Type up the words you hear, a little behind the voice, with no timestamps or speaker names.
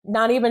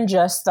not even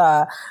just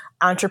the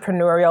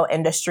entrepreneurial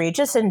industry,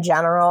 just in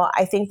general.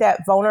 I think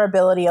that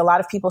vulnerability, a lot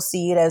of people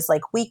see it as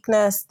like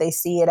weakness. They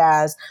see it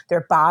as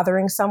they're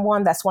bothering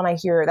someone. That's the one I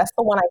hear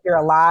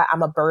a lot.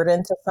 I'm a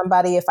burden to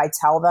somebody if I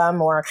tell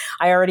them, or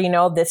I already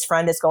know this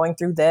friend is going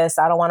through this.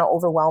 I don't want to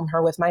overwhelm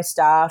her with my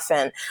stuff.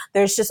 And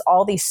there's just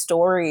all these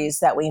stories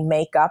that we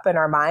make up in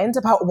our minds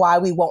about why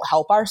we won't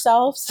help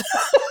ourselves.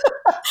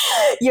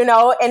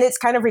 And it's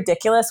kind of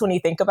ridiculous when you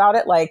think about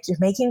it. Like, you're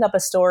making up a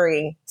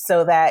story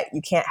so that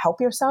you can't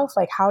help yourself.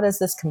 Like, how does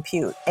this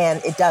compute?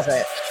 And it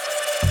doesn't.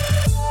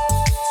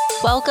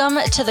 Welcome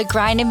to the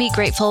Grind and Be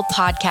Grateful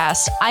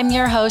podcast. I'm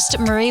your host,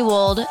 Marie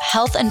Wold,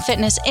 health and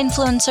fitness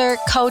influencer,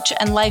 coach,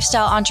 and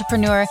lifestyle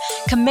entrepreneur,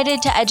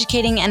 committed to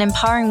educating and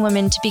empowering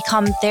women to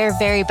become their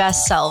very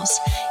best selves.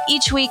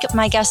 Each week,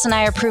 my guests and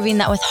I are proving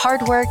that with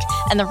hard work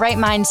and the right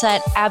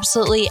mindset,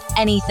 absolutely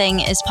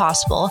anything is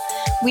possible.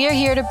 We are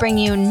here to bring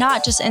you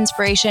not just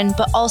inspiration,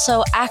 but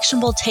also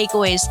actionable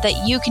takeaways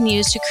that you can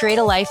use to create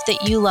a life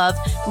that you love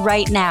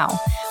right now.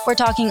 We're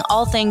talking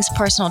all things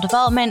personal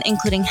development,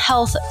 including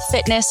health,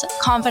 fitness,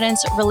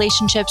 confidence,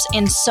 relationships,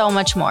 and so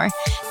much more.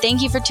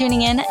 Thank you for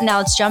tuning in. Now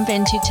let's jump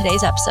into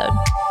today's episode.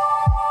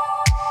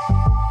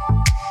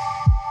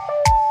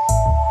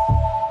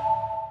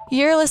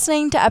 You're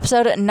listening to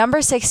episode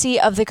number 60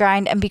 of the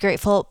Grind and Be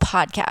Grateful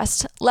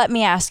podcast. Let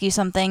me ask you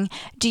something.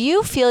 Do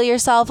you feel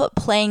yourself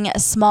playing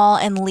small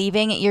and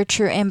leaving your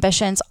true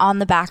ambitions on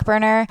the back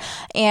burner?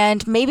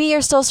 And maybe you're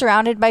still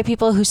surrounded by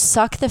people who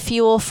suck the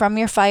fuel from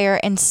your fire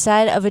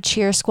instead of a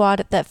cheer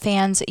squad that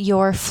fans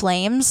your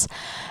flames.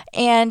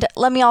 And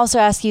let me also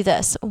ask you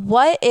this.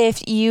 What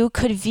if you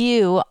could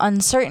view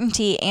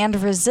uncertainty and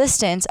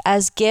resistance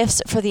as gifts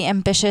for the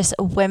ambitious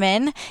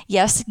women?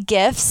 Yes,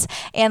 gifts.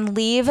 And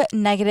leave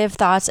negative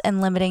thoughts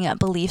and limiting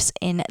beliefs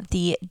in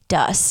the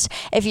dust.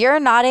 If you're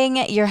nodding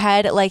your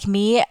head like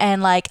me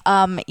and like,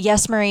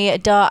 yes, Marie,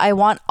 duh, I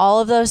want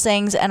all of those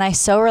things and I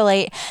so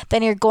relate,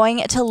 then you're going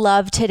to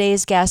love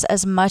today's guest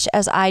as much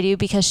as I do,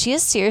 because she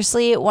is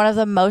seriously one of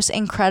the most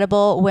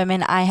incredible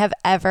women I have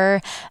ever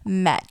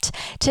met.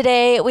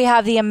 Today, we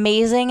have the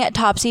amazing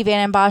Topsie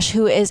Vandenbosch,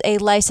 who is a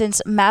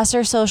licensed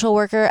master social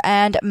worker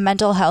and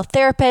mental health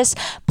therapist,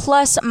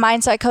 plus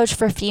mindset coach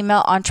for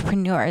female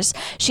entrepreneurs.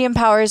 She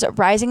empowers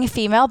rising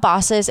female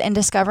bosses in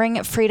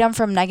discovering freedom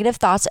from negative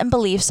thoughts and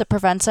beliefs that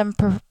prevents them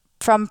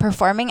from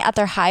performing at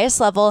their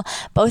highest level,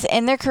 both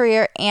in their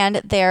career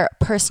and their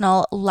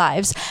personal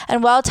lives.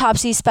 And while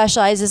Topsie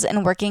specializes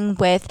in working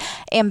with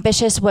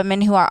ambitious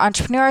women who are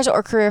entrepreneurs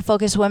or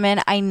career-focused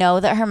women, I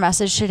know that her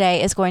message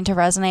today is going to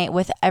resonate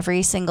with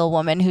every single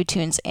woman who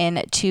tunes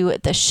in to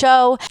the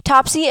show.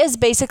 Topsie is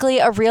basically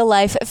a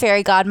real-life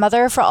fairy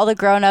godmother for all the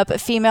grown-up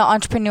female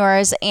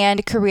entrepreneurs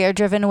and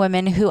career-driven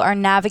women who are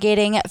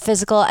navigating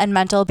physical and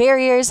mental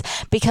barriers,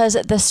 because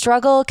the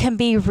struggle can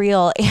be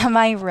real. Am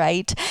I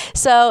right?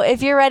 So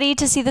if you're ready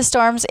to see the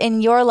storms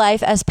in your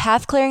life as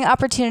path-clearing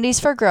opportunities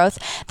for growth,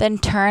 then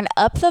turn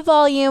up the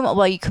volume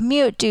while you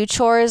commute, do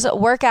chores,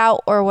 work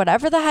out, or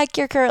whatever the heck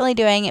you're currently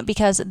doing,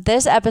 because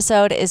this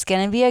episode is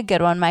going to be a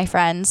good one, my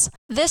friends.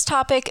 This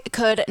topic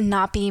could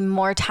not be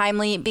more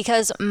timely,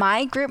 because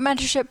my group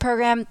mentorship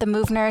program, the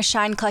Move, Nourish,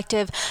 Shine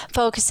Collective,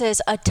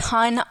 focuses a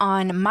ton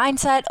on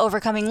mindset,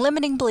 overcoming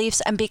limiting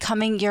beliefs, and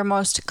becoming your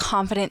most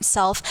confident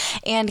self.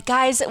 And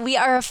guys, we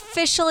are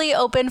officially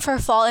open for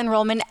fall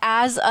enrollment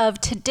as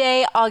of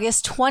today,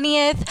 August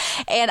 20th,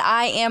 and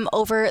I am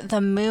over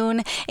the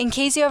moon. In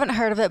case you haven't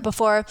heard of it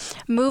before,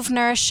 Move,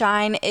 Nourish,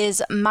 Shine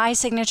is my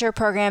signature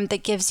program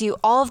that gives you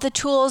all of the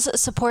tools,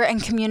 support,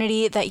 and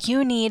community that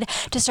you need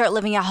to start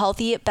living a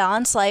healthy,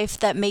 balanced life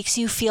that makes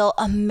you feel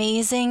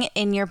amazing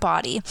in your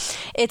body.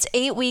 It's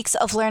 8 weeks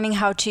of learning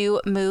how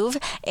to move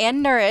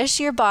and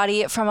nourish your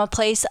body from a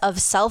place of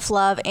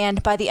self-love,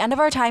 and by the end of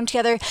our time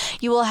together,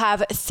 you will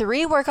have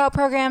 3 workout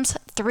programs,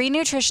 3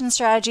 nutrition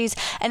strategies,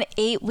 and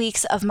 8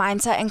 weeks of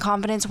mindset and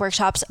confidence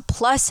workshops,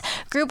 plus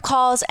group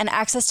calls and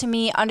access to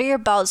me under your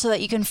belt, so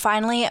that you can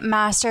finally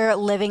master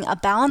living a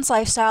balanced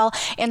lifestyle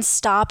and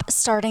stop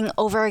starting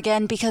over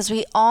again, because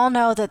we all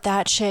know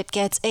that shit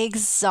gets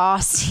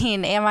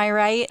exhausting. Am I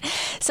right?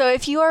 So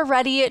if you are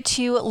ready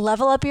to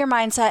level up your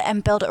mindset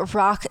and build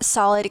rock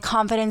solid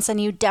confidence, then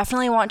you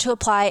definitely want to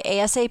apply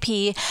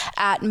ASAP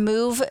at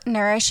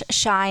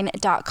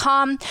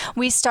movenourishshine.com.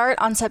 We start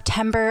on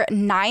September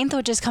 9th,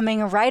 which is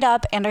coming right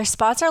up, and our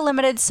spots are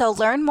limited. So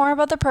learn more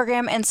about the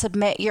program and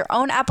submit your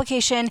own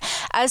application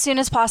as soon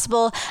as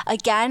possible.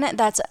 Again,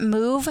 that's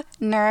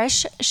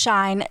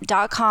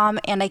movenourishshine.com,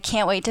 and I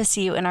can't wait to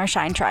see you in our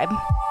Shine Tribe.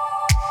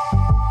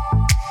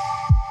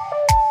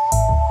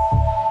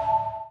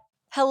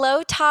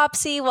 Hello,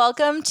 Topsie.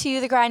 Welcome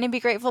to the Grind and Be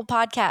Grateful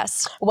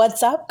podcast.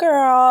 What's up,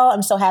 girl?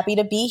 I'm so happy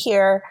to be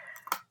here.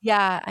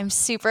 Yeah, I'm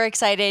super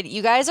excited.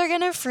 You guys are going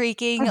to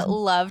freaking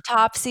love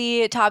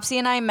Topsie. Topsie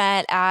and I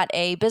met at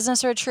a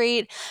business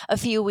retreat a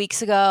few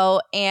weeks ago,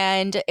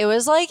 and it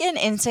was like an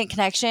instant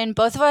connection.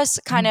 Both of us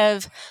kind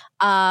of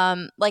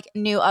like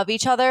knew of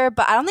each other,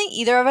 but I don't think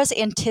either of us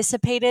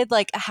anticipated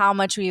like how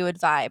much we would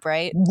vibe,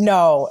 right?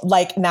 No,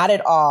 like not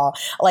at all.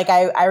 Like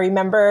I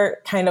remember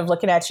kind of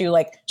looking at you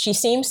like she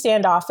seems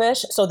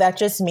standoffish, so that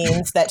just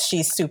means that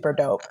she's super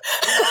dope.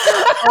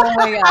 Oh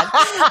my god.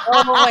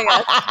 Oh my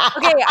god.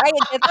 Okay, I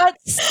did that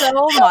so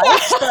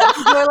much that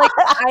people were like,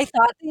 I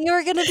thought that you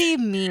were gonna be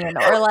mean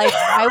or like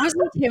I was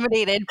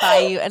intimidated by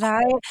you. And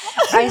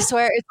I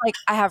swear it's like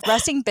I have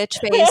resting bitch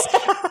face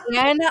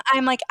and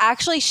I'm like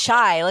actually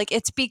shy. Like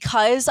it's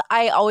because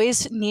I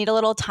always need a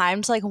little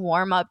time to like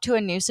warm up to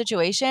a new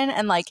situation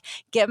and like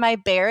get my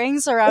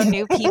bearings around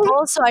new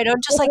people so I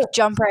don't just like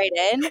jump right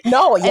in.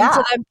 No, And so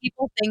yeah. then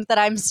people think that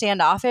I'm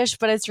standoffish,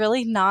 but it's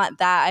really not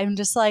that. I'm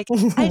just like,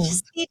 I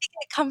just need to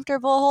get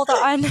comfortable. Hold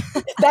on.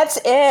 That's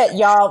it,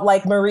 y'all.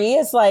 Like Marie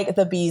is like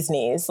the bee's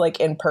knees, like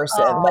in person.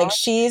 Like Aw.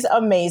 she's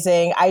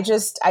amazing. I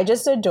just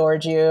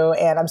adored you,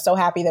 and I'm so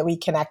happy that we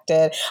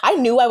connected. I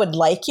knew I would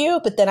like you,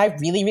 but then I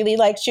really, really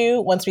liked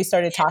you once we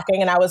started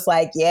talking, and I was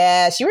like,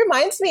 yeah, she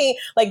reminds me.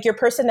 Like your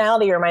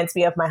personality reminds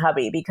me of my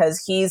hubby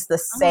because he's the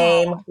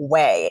same Aw.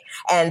 way,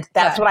 and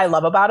that's Good. what I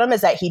love about him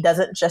is that he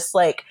doesn't just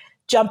like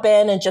jump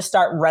in and just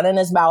start running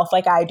his mouth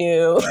like I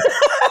do.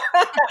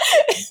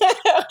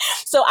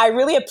 So I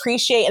really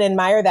appreciate and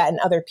admire that in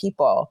other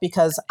people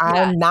because Yeah.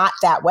 I'm not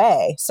that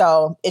way.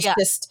 So Yeah.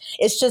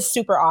 it's just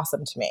super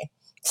awesome to me.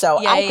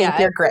 So Yeah. I think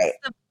Yeah. you're great.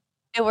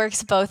 It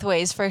works both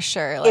ways for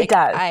sure. It Like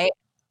does.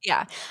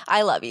 yeah,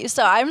 I love you.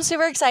 So I'm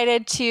super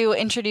excited to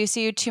introduce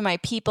you to my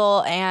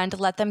people and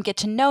let them get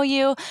to know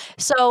you.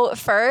 So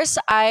first,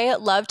 I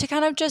love to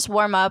kind of just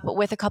warm up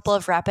with a couple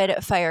of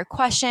rapid fire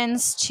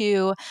questions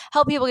to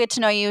help people get to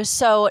know you.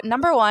 So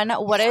number one,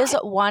 what is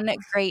one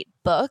great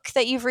book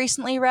that you've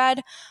recently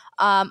read?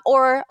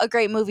 Or a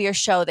great movie or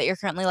show that you're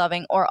currently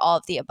loving, or all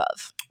of the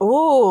above?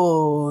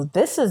 Ooh,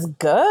 this is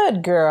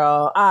good,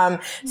 girl.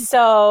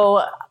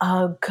 So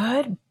a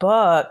good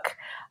book.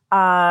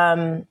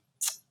 Um,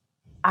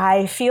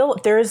 I feel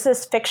there's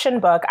this fiction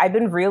book. I've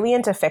been really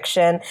into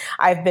fiction. Yeah.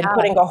 I've been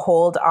holding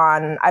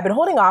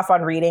off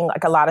on reading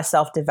like a lot of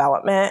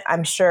self-development.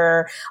 I'm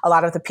sure a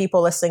lot of the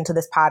people listening to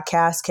this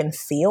podcast can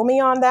feel me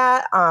on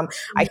that.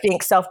 I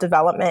think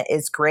self-development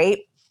is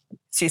great,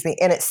 excuse me,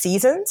 in its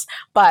seasons,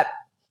 but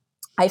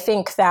I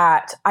think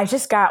that I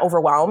just got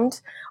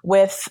overwhelmed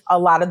with a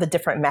lot of the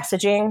different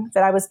messaging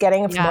that I was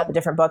getting from all Yeah. the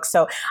different books.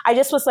 So I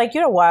just was like, you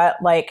know what?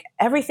 Like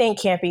everything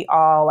can't be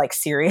all like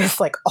serious,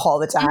 like all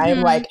the time.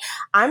 Hmm. Like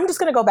I'm just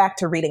going to go back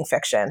to reading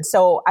fiction.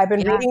 So I've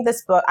been Yeah. reading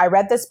this book. I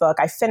read this book.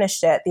 I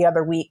finished it the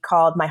other week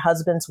called My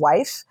Husband's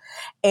Wife.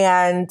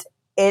 And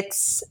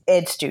it's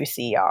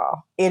juicy,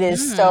 y'all. It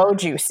is Mm. so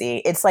juicy.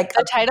 It's like,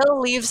 The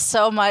title leaves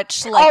so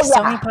much, like oh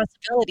so many yeah,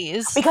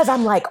 possibilities. because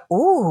I'm like,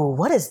 ooh,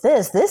 what is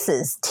this? This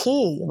is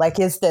tea. Like,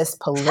 is this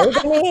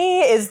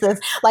polygamy? Is this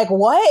like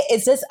what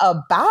is this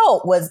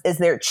about? Is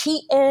there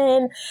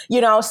cheating?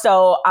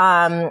 So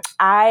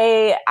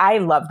I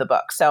love the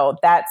book. So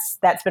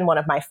that's been one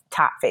of my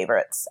top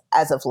favorites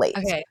as of late.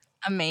 Okay,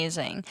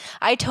 amazing.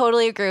 I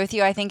totally agree with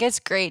you. I think it's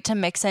great to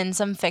mix in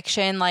some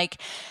fiction, like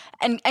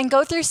and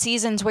go through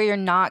seasons where you're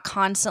not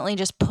constantly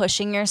just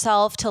pushing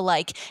yourself to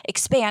like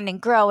expand and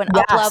grow and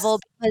up level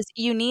Yes,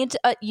 because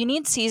you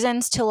need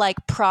seasons to like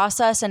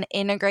process and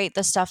integrate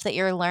the stuff that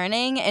you're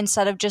learning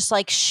instead of just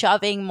like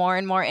shoving more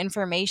and more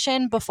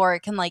information before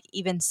it can like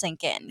even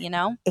sink in, you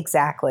know?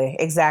 exactly,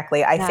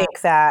 exactly. I Yeah.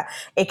 think that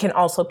it can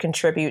also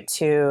contribute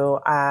to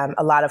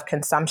a lot of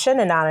consumption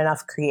and not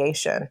enough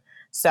creation.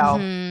 So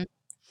Mhm.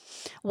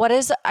 What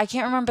is I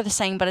can't remember the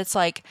saying, but it's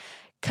like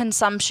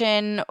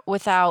consumption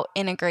without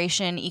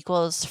integration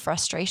equals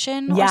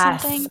frustration or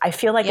yes, something? I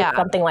feel like it's Yeah.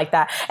 something like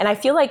that. And I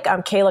feel like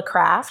Kayla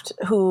Kraft,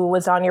 who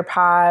was on your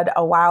pod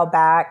a while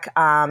back,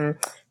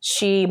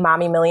 she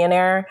Mommy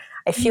Millionaire.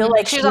 I feel Mhm.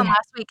 like She was she on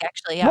last week,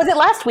 actually, yeah. was it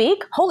last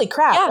week? Holy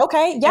crap. Yeah.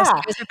 Okay, Yes, yeah.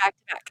 you guys are back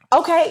to back.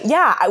 Okay,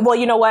 yeah. Well,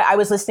 you know what? I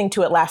was listening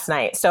to it last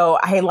night. So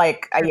I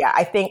like yeah,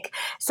 I think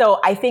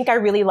I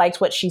really liked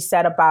what she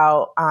said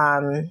about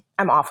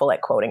I'm awful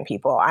at quoting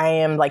people. I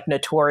am like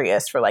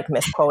notorious for like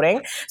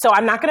misquoting. So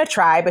I'm not going to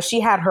try, but she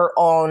had her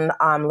own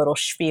little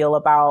spiel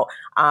about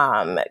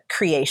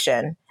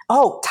creation.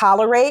 Oh,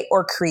 tolerate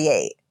or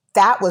create.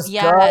 That was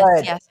Yes,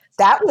 good. yes,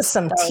 That was yes.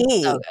 some That was so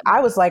tea. good.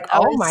 I was like, That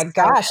 "Oh was my so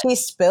gosh, good. he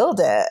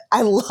spilled it."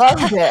 I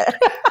loved it.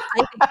 I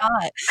did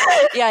not.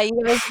 Yeah, you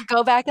guys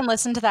go back and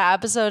listen to that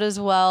episode as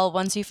well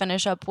once you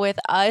finish up with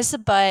us.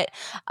 But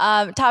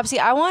Topsy,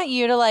 I want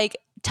you to like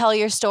tell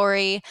your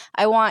story.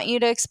 I want you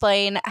to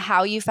explain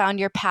how you found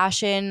your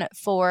passion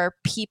for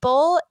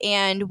people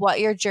and what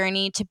your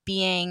journey to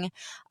being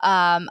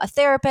a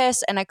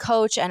therapist and a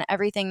coach and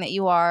everything that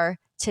you are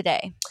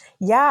today.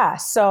 Yeah,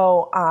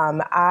 so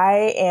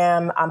I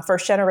am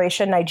first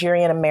generation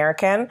Nigerian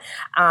American.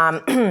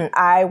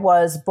 I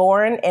was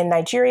born in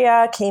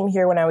Nigeria, came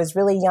here when I was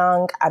really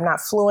young. I'm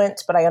not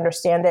fluent, but I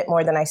understand it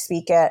more than I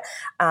speak it.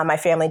 My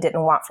family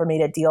didn't want for me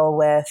to deal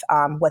with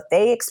what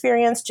they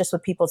experienced, just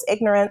with people's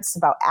ignorance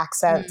about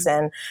accents Mm.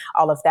 and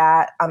all of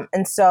that.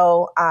 And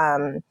so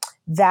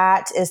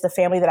that is the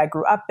family that I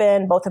grew up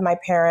in. Both of my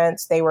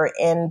parents, they were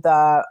in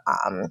the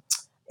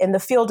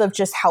field of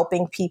just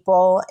helping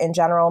people in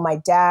general. My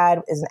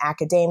dad is in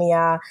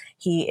academia.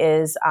 He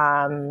is,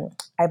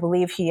 I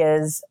believe he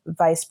is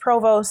vice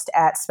provost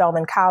at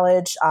Spelman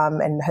College,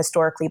 an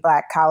historically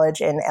Black college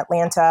in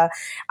Atlanta,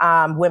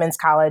 women's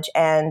college.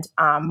 And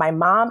my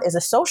mom is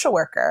a social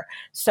worker.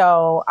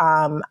 So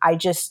I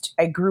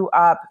grew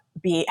up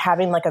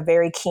having like a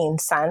very keen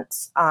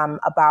sense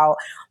about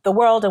the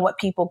world and what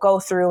people go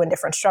through and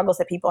different struggles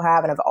that people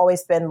have. And I've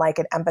always been like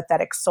an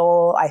empathetic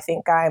soul. I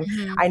think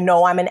I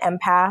know I'm an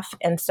empath.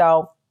 And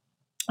so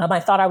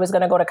I thought I was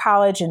going to go to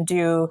college and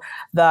do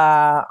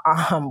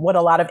what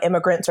a lot of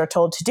immigrants are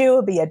told to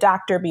do: be a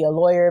doctor, be a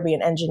lawyer, be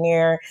an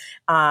engineer.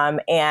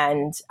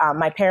 And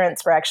my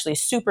parents were actually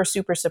super,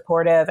 super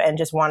supportive and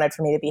just wanted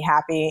for me to be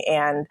happy.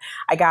 And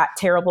I got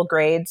terrible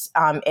grades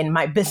in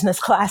my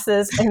business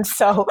classes. And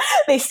so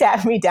they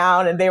sat me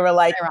down and they were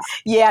like,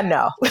 yeah,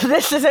 no,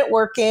 this isn't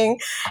working.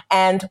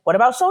 And what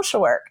about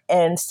social work?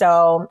 And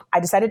so I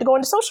decided to go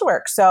into social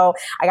work. So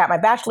I got my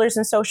bachelor's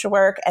in social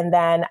work, and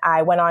then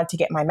I went on to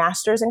get my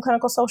master's in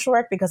clinical social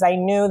work because I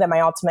knew that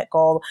my ultimate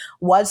goal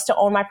was to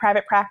own my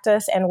private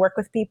practice and work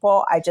with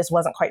people. I just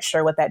wasn't quite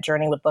sure what that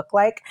journey would look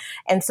like.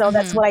 And so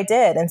that's what I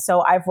did. And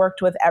so I've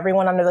worked with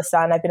everyone under the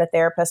sun. I've been a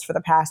therapist for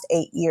the past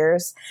 8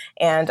 years,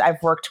 and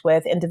I've worked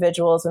with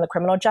individuals in the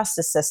criminal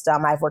justice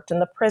system. I've worked in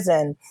the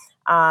prison.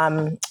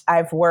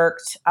 I've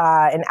worked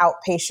in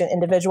outpatient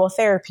individual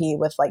therapy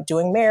with like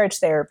doing marriage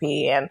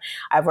therapy, and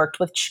I've worked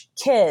with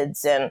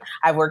kids, and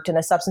I've worked in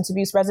a substance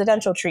abuse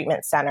residential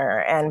treatment center,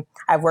 and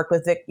I've worked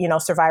with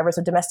survivors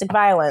of domestic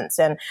violence,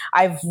 and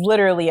I've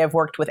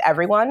worked with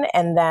everyone.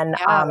 And then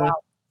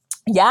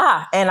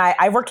yeah. And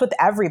I worked with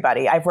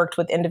everybody. I've worked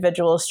with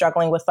individuals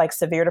struggling with like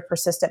severe to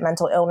persistent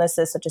mental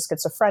illnesses such as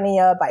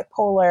schizophrenia,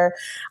 bipolar,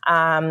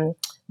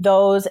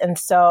 those. And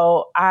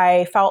so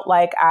I felt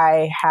like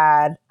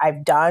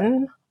I've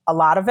done a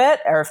lot of it,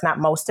 or if not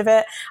most of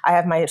it. I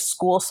have my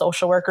school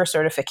social worker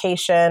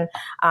certification.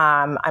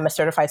 I'm a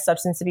certified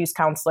substance abuse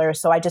counselor.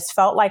 So I just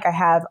felt like I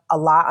have a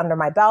lot under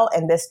my belt,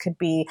 and this could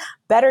be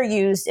better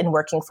used in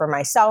working for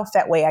myself.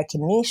 That way I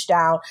can niche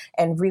down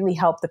and really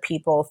help the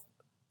people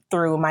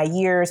through my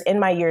years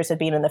of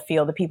being in the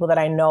field, the people that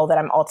I know that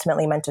I'm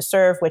ultimately meant to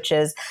serve, which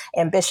is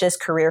ambitious,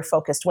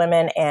 career-focused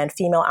women and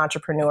female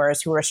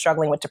entrepreneurs who are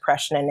struggling with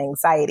depression and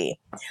anxiety.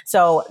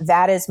 So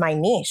that is my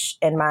niche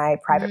in my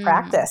private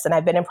practice. And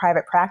I've been in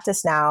private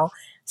practice now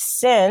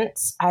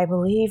since, I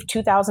believe,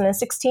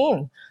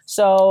 2016.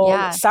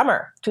 So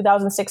summer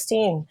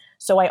 2016.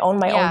 So I own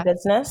my own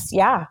business.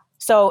 Yeah.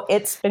 So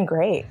it's been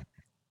great.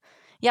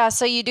 Yeah,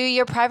 so you do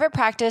your private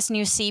practice and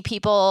you see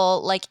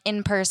people like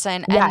in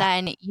person, and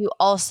then you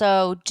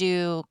also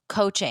do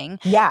coaching.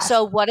 Yeah.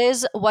 So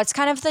what's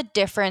kind of the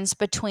difference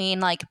between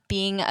like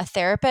being a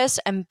therapist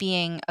and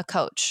being a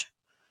coach?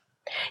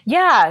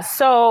 Yeah.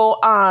 So,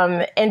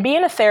 in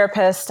being a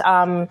therapist,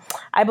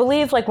 I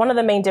believe like one of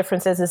the main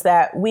differences is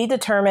that we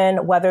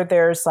determine whether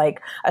there's like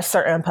a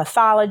certain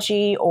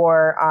pathology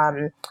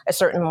or a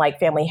certain like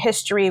family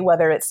history,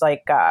 whether it's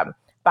like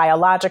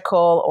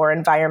biological or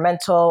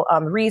environmental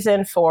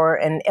reason for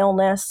an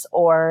illness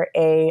or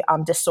a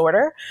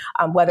disorder,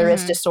 whether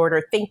it's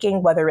disordered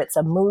thinking, whether it's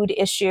a mood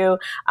issue.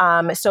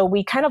 So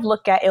we kind of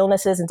look at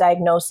illnesses and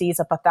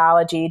diagnoses of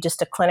pathology just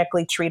to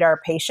clinically treat our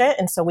patient.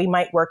 And so we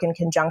might work in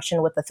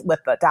conjunction with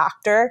the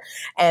doctor,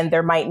 and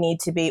there might need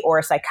to be, or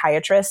a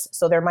psychiatrist.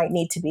 So there might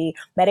need to be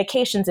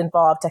medications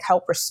involved to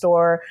help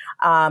restore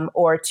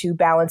or to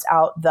balance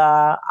out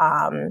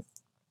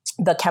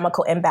the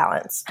chemical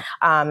imbalance,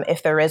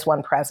 if there is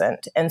one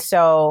present. And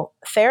so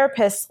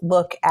therapists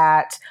look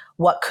at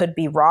what could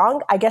be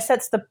wrong. I guess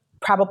that's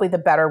probably the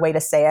better way to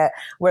say it.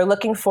 We're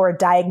looking for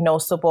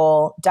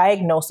diagnosable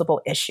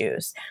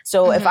issues.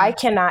 So if I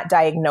cannot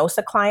diagnose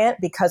a client,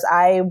 because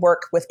I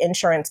work with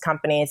insurance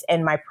companies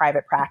in my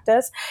private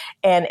practice,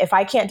 and if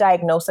I can't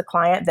diagnose a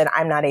client, then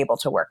I'm not able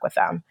to work with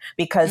them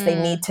because they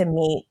need to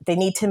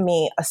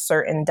meet a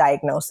certain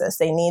diagnosis.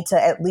 They need to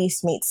at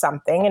least meet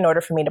something in order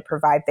for me to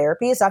provide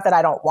therapy. It's not that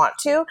I don't want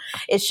to,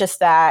 it's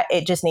just that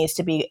it just needs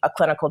to be a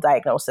clinical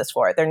diagnosis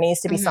for it. There needs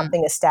to be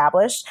something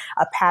established,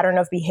 a pattern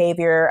of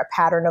behavior, a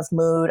pattern of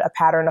mood, a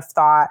pattern of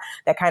thought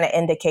that kind of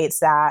indicates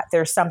that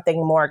there's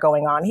something more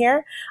going on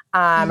here,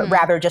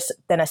 rather just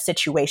than a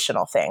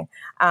situational thing.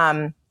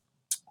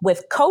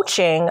 With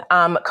coaching,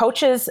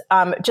 coaches,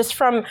 just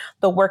from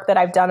the work that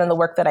I've done and the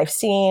work that I've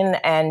seen,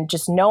 and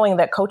just knowing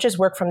that coaches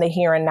work from the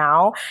here and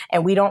now,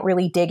 and we don't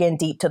really dig in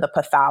deep to the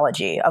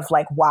pathology of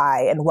like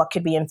why and what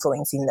could be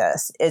influencing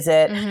this. Is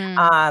it,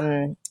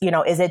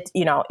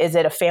 is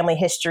it a family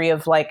history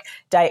of like,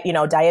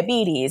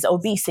 diabetes,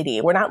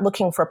 obesity? We're not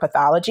looking for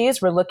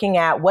pathologies. We're looking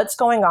at what's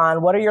going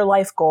on. What are your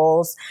life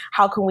goals?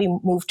 How can we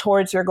move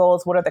towards your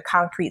goals? What are the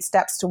concrete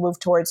steps to move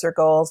towards your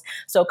goals?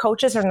 So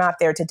coaches are not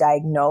there to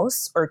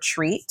diagnose or or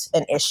treat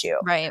an issue.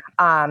 Right.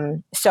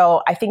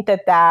 So I think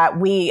that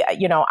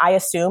I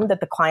assume that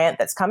the client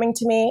that's coming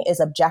to me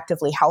is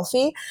objectively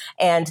healthy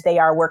and they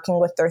are working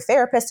with their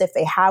therapist if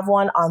they have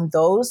one on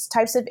those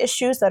types of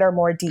issues that are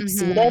more deep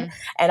seated.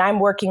 And I'm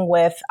working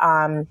with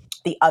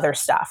the other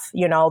stuff,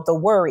 the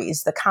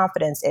worries, the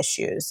confidence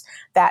issues,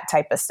 that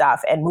type of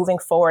stuff, and moving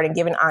forward and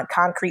giving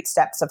concrete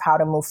steps of how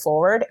to move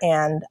forward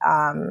and,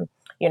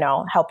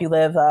 help you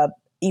live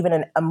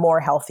even a more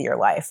healthier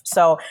life.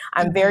 So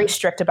I'm very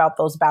strict about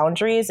those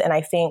boundaries. And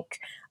I think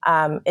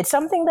it's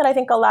something that I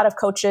think a lot of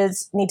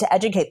coaches need to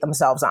educate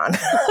themselves on.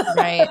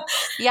 Right.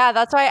 Yeah,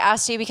 that's why I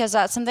asked you, because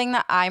that's something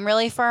that I'm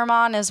really firm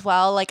on as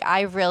well. Like,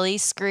 I really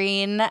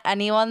screen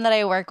anyone that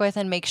I work with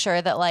and make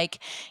sure that, like,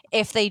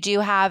 if they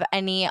do have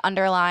any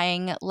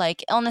underlying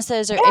like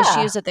illnesses or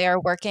issues, that they are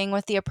working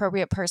with the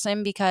appropriate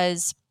person,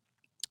 because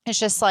it's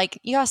just like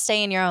you gotta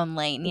stay in your own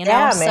lane, Yeah,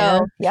 man.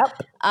 So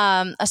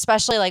Yep.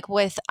 especially like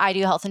with I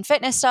do health and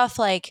fitness stuff,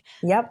 like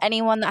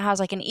anyone that has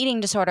like an eating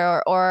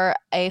disorder or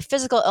a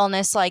physical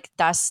illness, like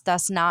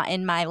that's not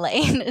in my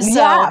lane.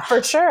 So Yeah,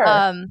 for sure.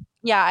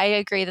 yeah, I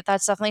agree that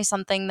that's definitely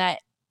something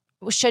that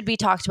should be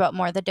talked about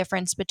more, the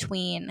difference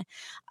between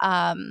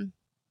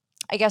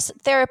I guess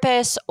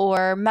therapists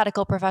or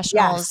medical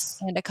professionals Yes.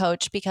 and a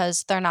coach,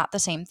 because they're not the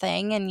same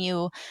thing, and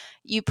you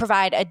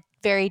provide a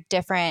very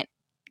different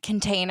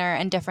container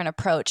and different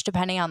approach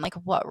depending on like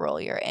what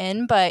role you're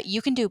in, but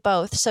you can do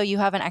both, so you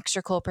have an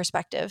extra cool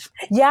perspective.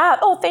 Yeah.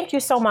 Oh, thank you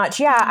so much.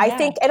 Yeah, I Yeah.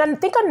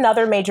 think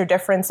another major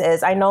difference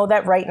is I know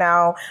that right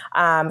now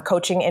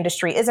coaching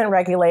industry isn't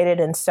regulated,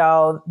 and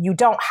so you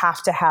don't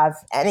have to have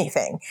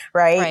anything,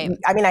 right? Right.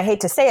 I mean, I hate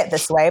to say it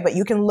this way, but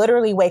you can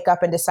literally wake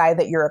up and decide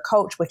that you're a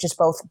coach, which is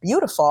both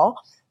beautiful,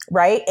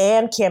 right,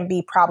 and can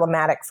be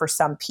problematic for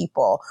some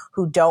people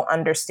who don't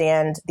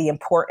understand the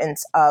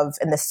importance of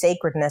and the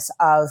sacredness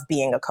of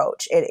being a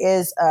coach. It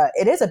is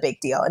a big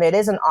deal, and it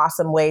is an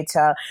awesome way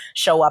to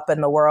show up in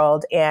the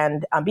world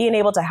and being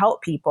able to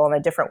help people in a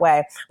different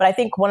way. But I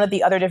think one of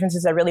the other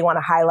differences I really want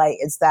to highlight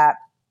is that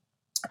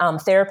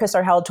therapists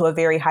are held to a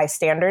very high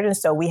standard. And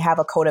so we have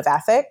a code of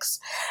ethics.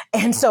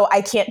 And so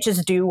I can't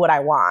just do what I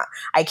want.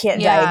 I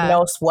can't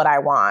diagnose what I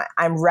want.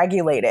 I'm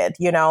regulated.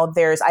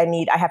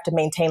 I have to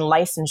maintain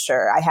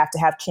licensure. I have to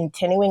have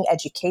continuing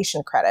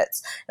education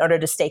credits in order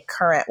to stay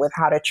current with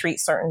how to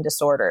treat certain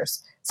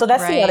disorders. So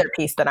that's the other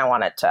piece that I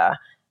wanted to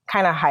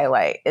kind of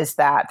highlight, is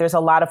that there's a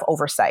lot of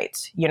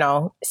oversight,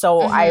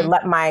 So I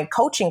let my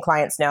coaching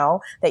clients know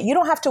that you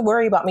don't have to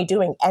worry about me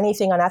doing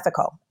anything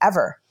unethical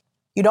ever.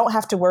 You don't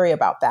have to worry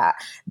about that.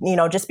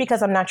 Just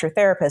because I'm not your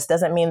therapist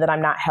doesn't mean that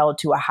I'm not held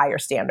to a higher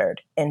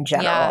standard in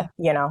general,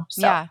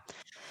 So.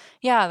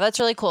 Yeah, that's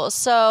really cool.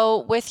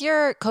 So with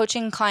your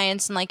coaching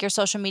clients and like your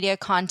social media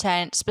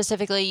content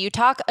specifically, you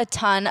talk a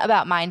ton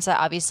about mindset.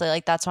 Obviously,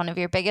 like that's one of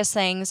your biggest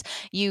things.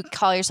 You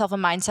call yourself a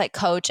mindset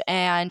coach,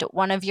 and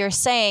one of your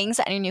sayings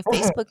in your new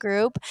Facebook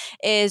group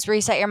is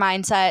reset your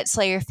mindset,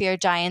 slay your fear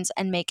giants,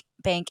 and make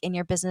bank in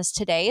your business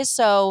today.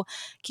 So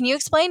can you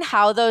explain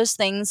how those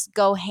things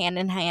go hand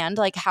in hand?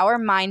 Like, how are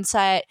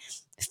mindset,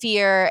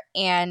 fear,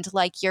 and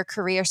like your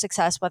career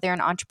success, whether you're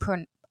an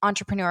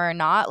entrepreneur or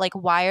not, like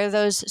why are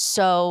those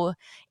so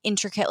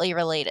intricately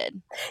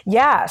related?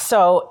 Yeah.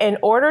 So in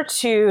order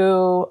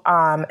to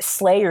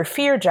slay your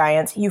fear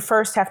giants, you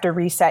first have to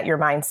reset your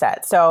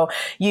mindset. So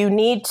you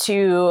need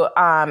to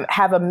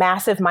have a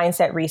massive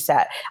mindset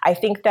reset. I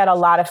think that a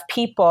lot of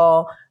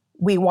people,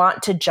 we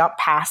want to jump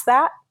past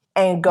that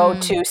and go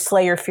to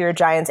slay your fear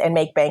giants and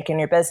make bank in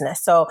your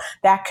business. So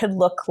that could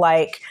look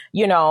like,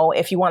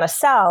 if you want to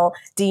sell,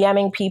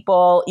 DMing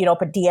people,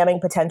 but DMing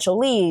potential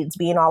leads,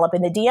 being all up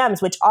in the DMs,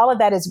 which all of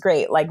that is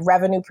great, like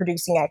revenue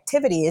producing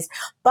activities,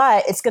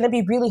 but it's going to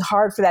be really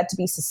hard for that to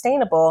be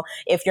sustainable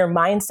if your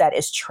mindset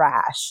is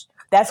trash.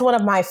 That's one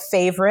of my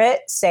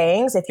favorite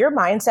sayings. If your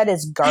mindset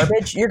is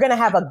garbage, you're going to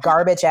have a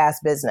garbage ass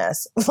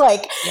business.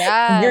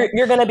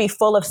 You're going to be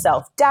full of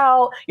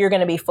self-doubt. You're going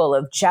to be full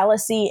of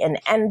jealousy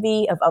and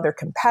envy of other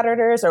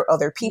competitors or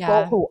other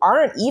people who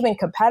aren't even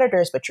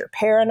competitors, but you're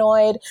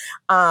paranoid.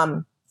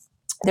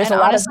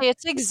 Honestly,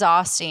 it's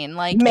exhausting.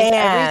 Like, if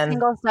every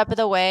single step of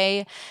the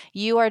way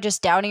you are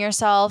just doubting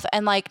yourself,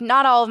 and like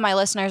not all of my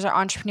listeners are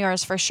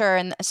entrepreneurs for sure,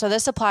 and so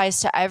this applies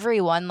to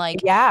everyone.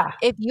 Like,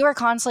 if you are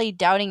constantly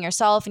doubting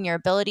yourself and your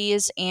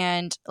abilities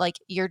and like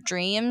your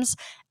dreams,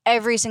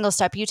 every single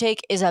step you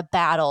take is a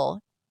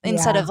battle.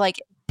 Instead of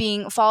like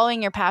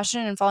following your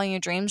passion and following your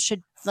dreams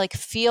should like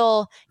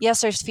feel, yes,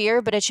 there's fear,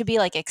 but it should be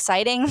like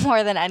exciting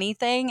more than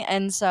anything.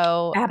 And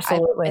so I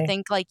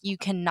think like you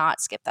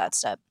cannot skip that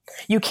step.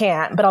 You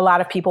can't, but a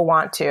lot of people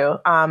want to.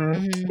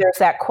 There's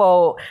that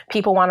quote,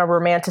 people want to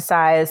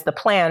romanticize the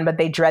plan, but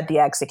they dread the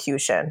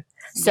execution.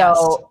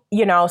 So,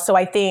 so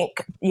I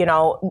think,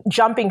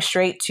 jumping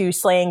straight to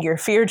slaying your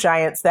fear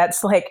giants,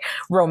 that's like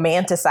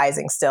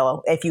romanticizing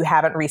still if you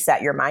haven't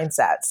reset your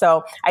mindset.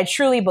 So I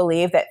truly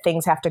believe that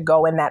things have to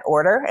go in that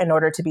order in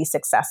order to be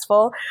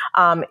successful.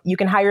 You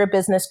can hire a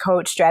business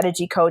coach,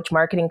 strategy coach,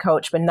 marketing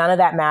coach, but none of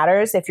that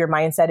matters if your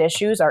mindset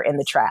issues are in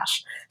the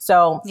trash.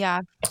 So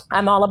Yeah.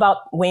 I'm all about,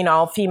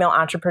 female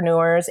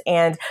entrepreneurs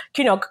and,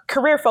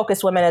 career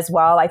focused women as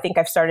well. I think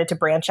I've started to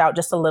branch out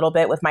just a little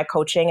bit with my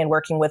coaching and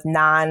working with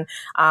non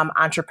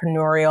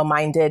entrepreneurial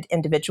minded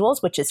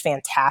individuals, which is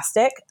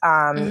fantastic.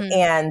 Mm-hmm.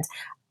 And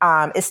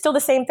it's still the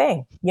same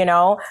thing,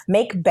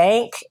 make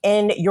bank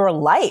in your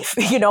life,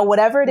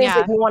 whatever it is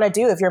that Yeah. you want to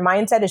do. If your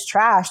mindset is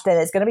trashed, then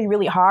it's going to be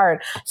really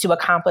hard to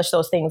accomplish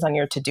those things on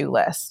your to-do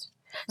list.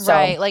 So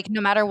Right. Like no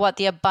matter what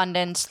the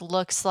abundance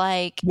looks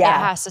like, it yeah,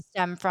 has to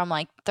stem from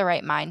like the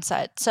right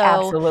mindset. So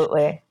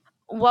absolutely.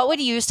 what would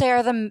you say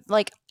are the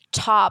like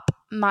top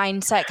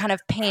mindset kind of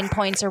pain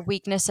points or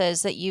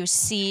weaknesses that you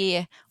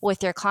see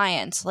with your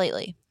clients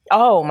lately?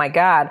 Oh my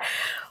God.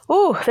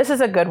 Ooh, this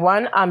is a good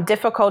one.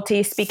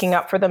 Difficulty speaking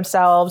up for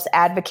themselves,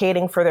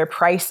 advocating for their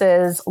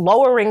prices,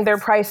 lowering their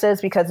prices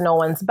because no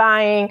one's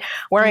buying,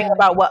 worrying Mm.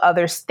 about what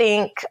others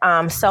think,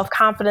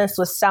 self-confidence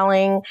with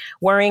selling,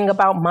 worrying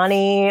about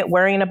money,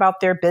 worrying about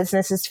their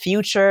business's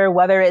future,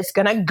 whether it's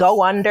going to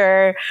go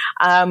under,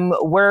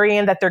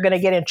 worrying that they're going to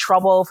get in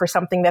trouble for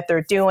something that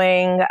they're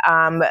doing,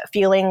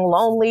 feeling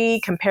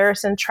lonely,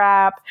 comparison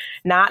trap,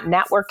 not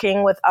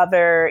networking with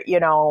other,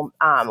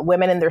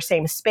 women in their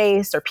same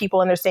space or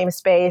people in their same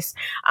space.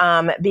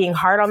 Being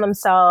hard on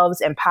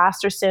themselves,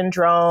 imposter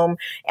syndrome,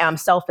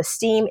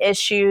 self-esteem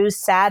issues,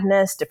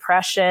 sadness,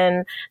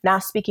 depression,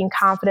 not speaking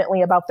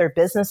confidently about their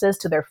businesses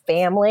to their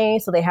family.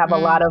 So they have a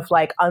lot Mm. of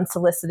like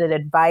unsolicited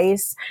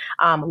advice,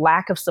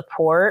 lack of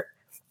support.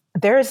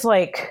 There's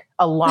like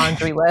a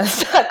laundry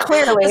list, I was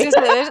clearly. gonna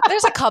say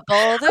there's a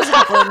couple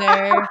in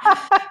there.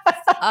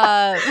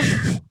 Um,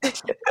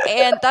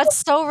 and that's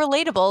so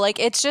relatable. Like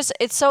it's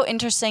so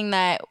interesting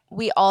that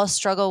we all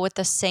struggle with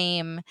the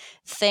same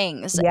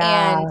things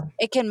and Yeah.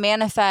 it can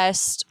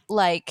manifest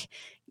like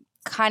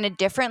kind of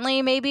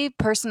differently, maybe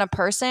person to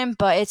person,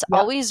 but it's Yep.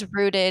 always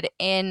rooted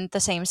in the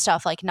same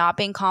stuff, like not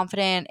being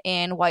confident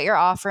in what you're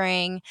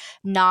offering,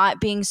 not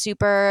being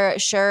super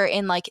sure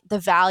in like the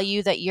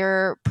value that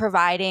you're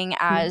providing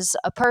as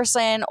a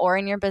person or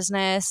in your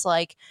business,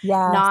 like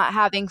Yes. not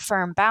having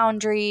firm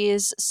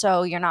boundaries.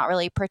 So you're not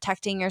really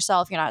protecting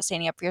yourself, you're not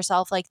standing up for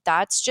yourself. Like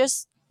that's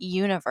just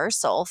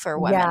universal for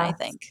women, I Yeah.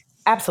 think.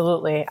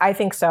 Absolutely. I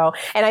think so.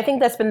 And I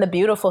think that's been the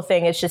beautiful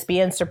thing is just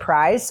being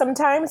surprised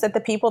sometimes at the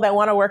people that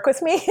want to work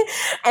with me.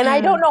 And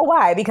I don't Mm, know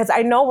why, because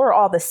I know we're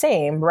all the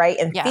same, right?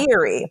 In yeah.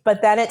 theory.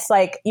 But then it's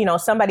like,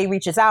 somebody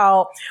reaches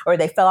out or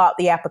they fill out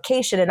the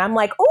application and I'm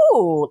like,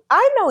 oh,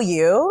 I know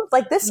you.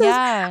 Like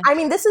Yeah.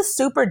 this is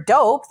super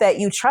dope that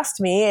you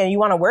trust me and you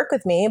want to work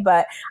with me.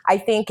 But I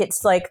think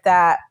it's like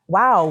that,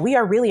 wow, we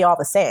are really all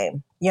the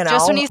same,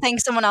 Just when you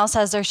think someone else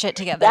has their shit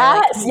together,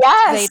 like Yes,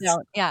 yes. they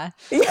don't. Yeah.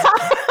 Yeah.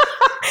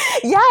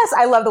 Yes,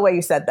 I love the way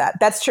you said that.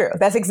 That's true.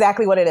 That's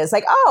exactly what it is.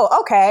 Like, oh,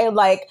 okay,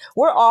 like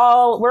we're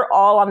all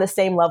on the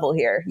same level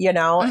here, and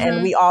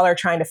Mhm. we all are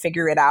trying to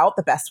figure it out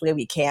the best way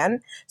we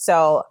can.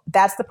 So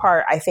that's the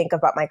part I think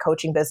about my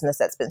coaching business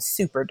that's been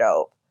super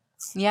dope.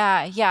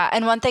 Yeah, yeah.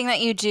 And one thing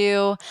that you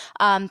do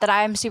that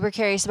I'm super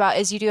curious about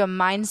is you do a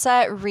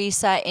mindset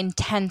reset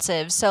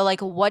intensive. So,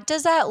 like, what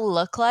does that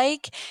look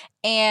like?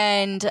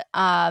 And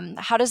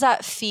how does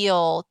that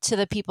feel to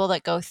the people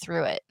that go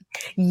through it?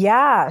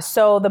 Yeah.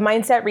 So the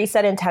Mindset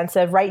Reset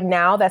Intensive, right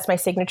now, that's my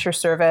signature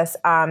service.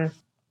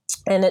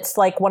 And it's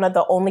like one of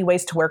the only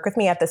ways to work with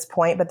me at this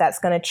point, but that's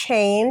going to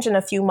change in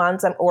a few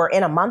months or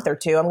in a month or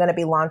two. I'm going to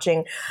be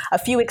launching a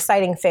few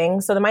exciting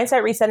things. So the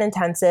Mindset Reset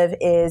Intensive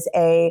is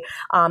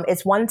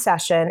it's one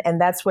session, and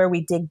that's where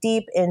we dig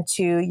deep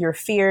into your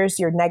fears,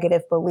 your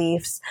negative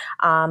beliefs,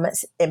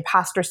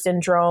 imposter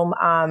syndrome,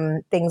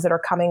 things that are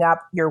coming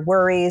up, your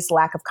worries,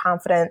 lack of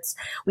confidence.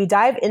 We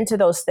dive into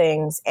those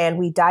things and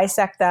we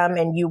dissect them,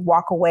 and you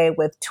walk away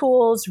with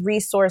tools,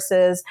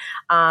 resources,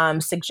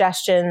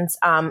 suggestions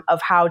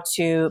of how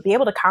to be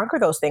able to conquer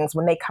those things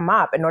when they come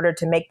up in order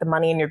to make the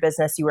money in your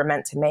business you were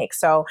meant to make.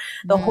 So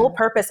the whole Mm,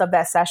 purpose of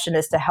that session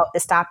is to help to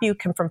stop you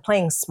from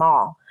playing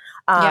small.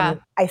 yeah.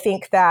 I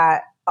think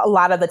that a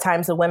lot of the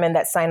times the women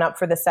that sign up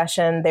for the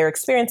session, they're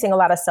experiencing a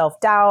lot of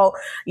self-doubt.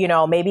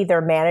 Maybe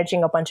they're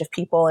managing a bunch of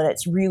people and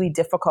it's really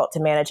difficult to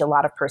manage a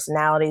lot of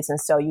personalities. And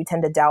so you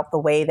tend to doubt the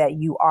way that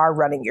you are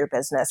running your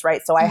business,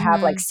 right? So I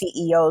have like Hmm.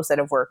 CEOs that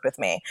have worked with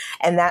me,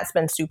 and that's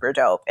been super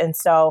dope. And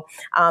so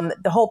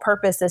the whole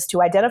purpose is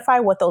to identify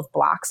what those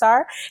blocks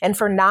are. And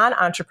for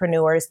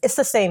non-entrepreneurs, it's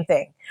the same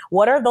thing.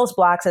 What are those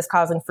blocks that's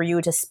causing for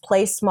you to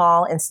play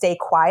small and stay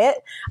quiet?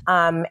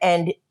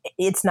 And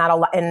it's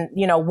not and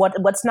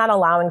what's not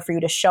allowing for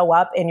you to show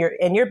up in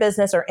your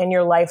business or in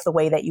your life the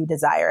way that you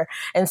desire.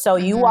 And so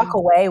you walk Hmm.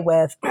 away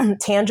with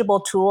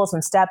tangible tools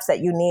and steps that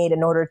you need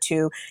in order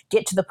to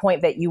get to the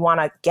point that you want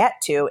to get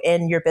to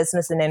in your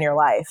business and in your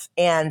life.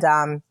 And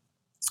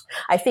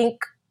I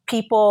think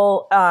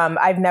people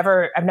I've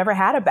never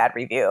had a bad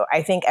review.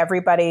 I think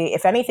everybody,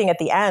 if anything, at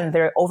the end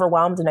they're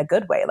overwhelmed in a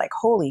good way, like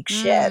holy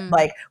shit, Mm,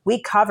 like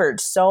we covered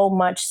so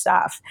much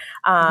stuff.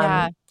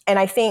 yeah. And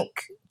I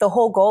think the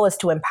whole goal is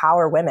to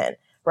empower women,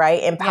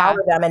 right? Empower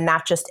them and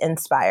not just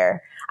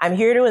inspire. I'm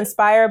here to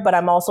inspire, but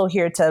I'm also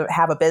here to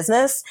have a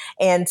business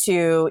and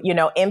to,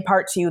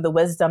 impart to you the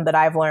wisdom that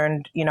I've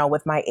learned,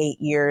 with my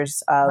 8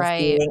 years of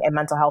Right. being a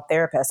mental health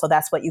therapist. So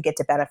that's what you get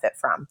to benefit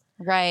from.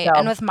 Right.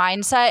 And So with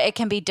mindset, it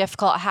can be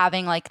difficult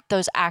having like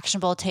those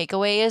actionable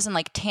takeaways and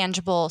like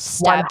tangible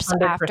steps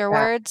 100%.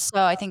 afterwards.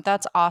 So I think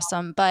that's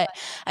awesome. But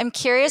I'm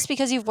curious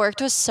because you've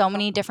worked with so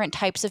many different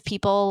types of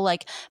people,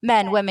 like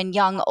men, women,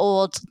 young,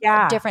 old,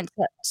 Yeah. different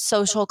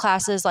social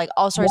classes, like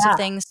all sorts of Yeah.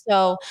 things.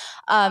 So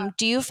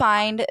do you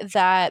find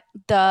that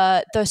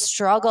the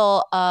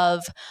struggle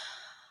of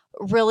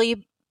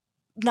really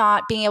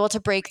not being able to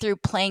break through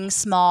playing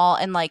small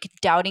and like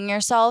doubting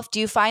yourself,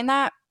 do you find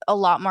that a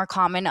lot more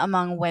common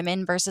among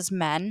women versus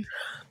men?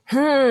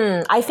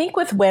 I think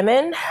with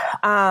women,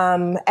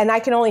 and I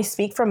can only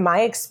speak from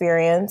my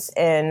experience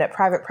in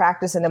private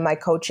practice and in my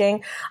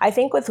coaching. I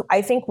think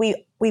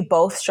we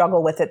both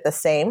struggle with it the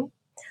same.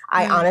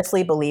 I Mm,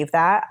 honestly believe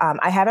that.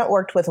 I haven't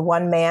worked with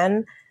one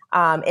man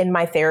in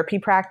my therapy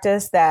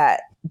practice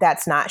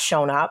that's not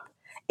shown up.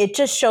 It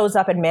just shows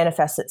up and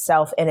manifests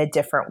itself in a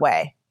different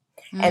way.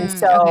 And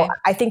so okay.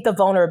 I think the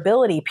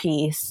vulnerability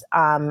piece,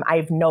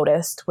 I've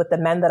noticed with the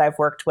men that I've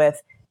worked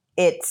with,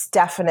 it's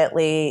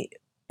definitely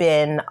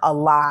been a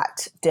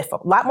lot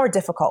more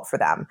difficult for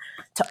them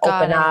to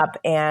Got open it. up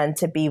and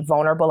to be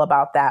vulnerable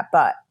about that.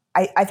 But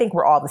I think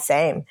we're all the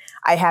same.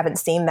 I haven't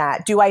seen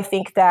that. Do I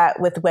think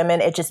that with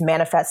women, it just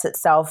manifests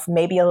itself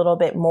maybe a little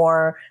bit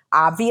more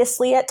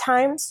obviously at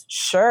times?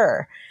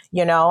 Sure.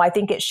 I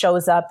think it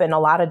shows up in a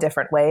lot of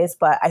different ways,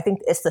 but I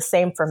think it's the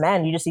same for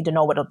men. You just need to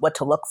know what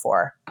to look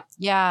for.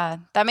 Yeah,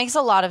 that makes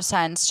a lot of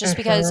sense just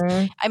because,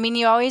 Hmm. I mean,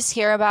 you always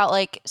hear about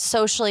like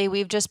socially,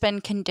 we've just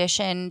been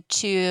conditioned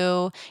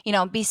to,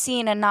 be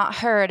seen and not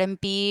heard and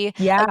be a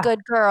Yeah.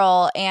 good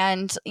girl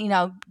and,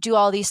 do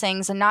all these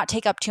things and not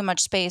take up too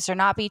much space or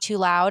not be too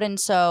loud. And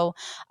so,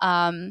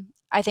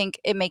 I think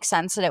it makes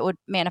sense that it would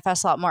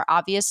manifest a lot more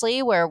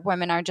obviously where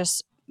women are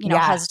just, Yeah.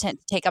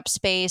 hesitant to take up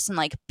space and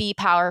like be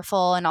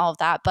powerful and all of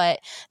that. But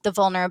the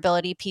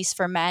vulnerability piece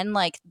for men,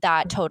 like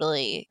that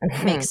totally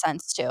Mhm. makes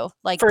sense too.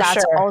 Like For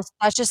sure.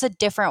 that's just a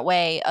different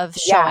way of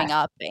Yes. showing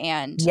up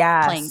and playing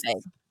Yes.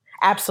 big.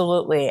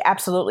 Absolutely.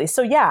 Absolutely.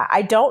 So yeah,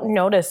 I don't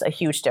notice a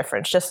huge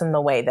difference just in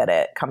the way that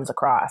it comes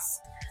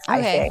across. I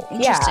Okay, think. Yeah.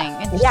 interesting, Yeah.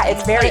 It's interesting,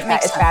 but very, it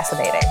makes it's sense.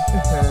 fascinating.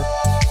 Mhm.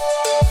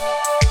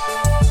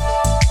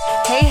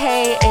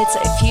 Hey, it's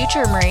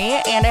Future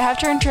Marie, and I have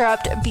to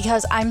interrupt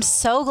because I'm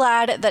so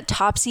glad that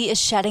Topsie is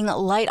shedding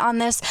light on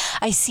this.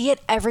 I see it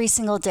every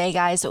single day,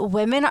 guys.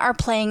 Women are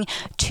playing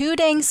too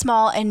dang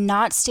small and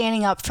not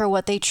standing up for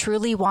what they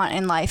truly want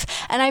in life.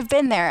 And I've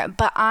been there,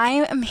 but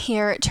I am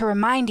here to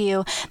remind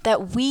you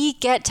that we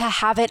get to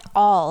have it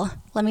all.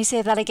 Let me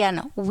say that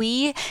again.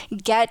 We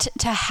get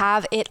to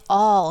have it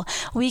all.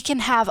 We can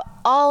have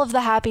all of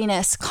the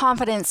happiness,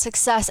 confidence,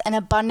 success, and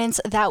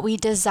abundance that we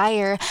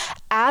desire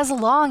as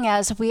long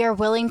as we are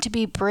willing to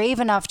be brave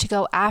enough to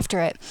go after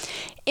it.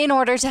 In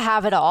order to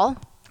have it all,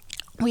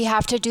 we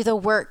have to do the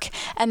work,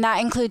 and that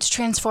includes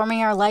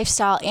transforming our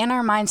lifestyle and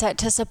our mindset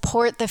to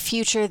support the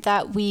future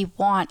that we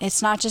want.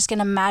 It's not just going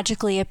to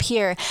magically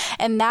appear,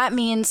 and that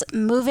means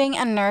moving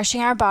and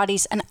nourishing our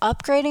bodies and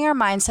upgrading our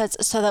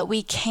mindsets so that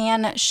we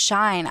can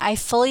shine. I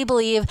fully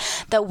believe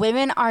that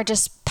women are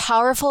just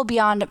powerful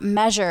beyond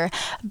measure,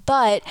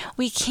 but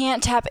we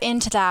can't tap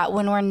into that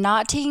when we're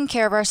not taking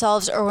care of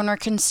ourselves or when we're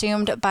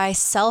consumed by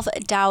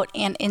self-doubt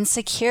and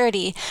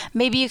insecurity.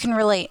 Maybe you can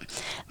relate.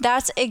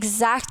 That's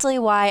exactly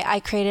why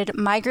I created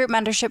my group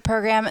mentorship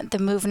program, the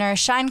Move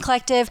Nourish Shine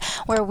Collective,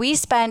 where we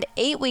spend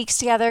 8 weeks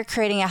together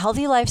creating a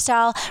healthy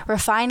lifestyle,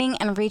 refining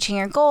and reaching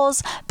your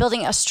goals,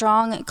 building a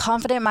strong,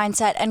 confident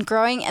mindset, and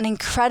growing an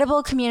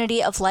incredible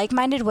community of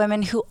like-minded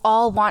women who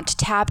all want to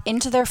tap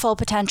into their full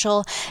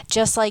potential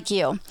just like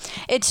you.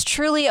 It's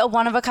truly a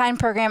one-of-a-kind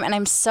program, and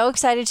I'm so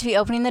excited to be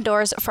opening the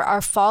doors for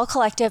our fall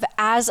collective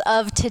as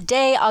of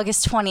today,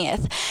 August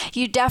 20th.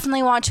 You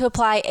definitely want to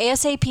apply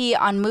ASAP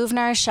on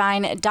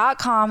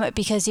MoveNourishShine.com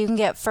because you can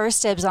get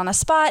first dibs on a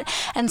spot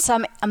and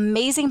some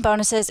amazing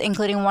bonuses,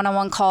 including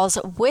one-on-one calls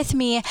with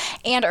me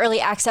and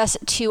early access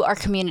to our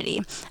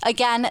community.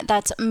 Again,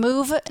 that's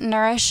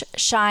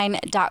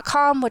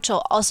MoveNourishShine.com, which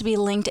will also be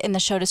linked in the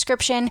show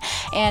description.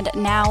 And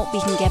now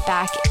we can get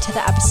back to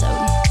the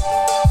episode.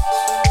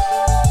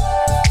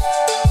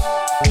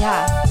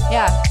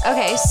 Yeah.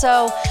 Okay,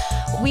 so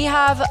we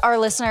have our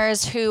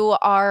listeners who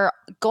are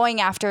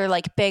going after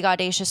like big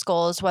audacious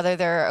goals, whether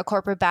they're a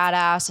corporate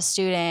badass, a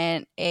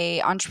student,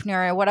 a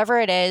entrepreneur, whatever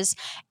it is.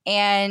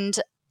 And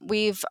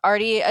we've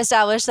already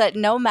established that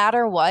no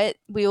matter what,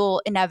 we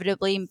will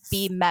inevitably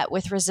be met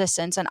with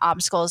resistance and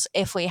obstacles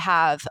if we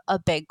have a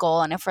big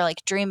goal and if we're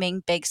like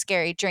dreaming big,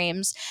 scary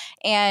dreams.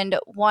 And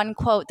one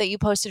quote that you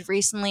posted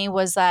recently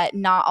was that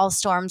not all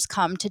storms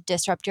come to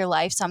disrupt your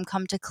life, some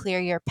come to clear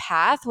your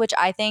path, which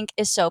I think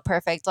is so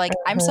perfect. Like,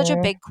 I'm such a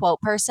Mhm. big quote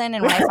person.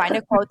 And when I find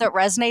a quote that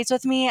resonates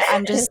with me,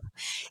 I'm just,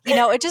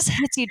 it just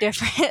hits you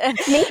different.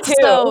 Me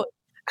So, too.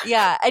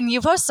 Yeah, and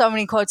you post so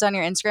many quotes on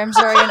your Instagram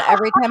story, and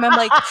every time I'm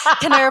like,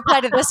 can I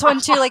reply to this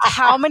one too? Like,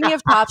 how many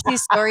of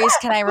Topsy's stories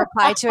can I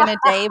reply to in a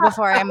day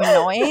before I'm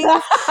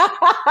annoying?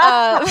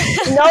 Uh,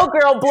 No,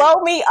 girl,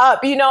 blow me up.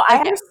 I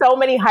okay, have so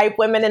many hype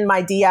women in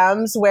my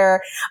DMs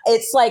where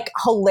it's like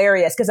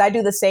hilarious because I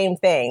do the same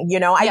thing.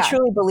 I yeah.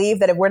 truly believe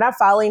that if we're not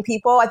following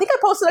people, I think I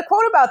posted a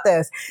quote about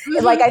this.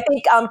 Like, Mhm. I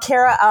think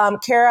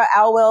Kara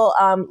Alwill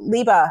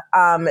Liba,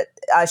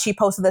 she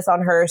posted this I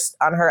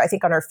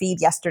think on her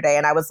feed yesterday,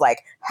 and I was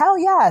like, hell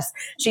yes.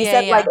 She Yeah,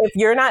 said, like, yeah. if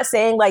you're not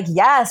saying like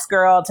yes,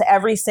 girl, to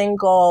every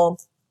single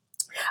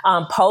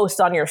post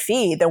on your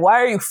feed, then why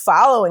are you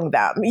following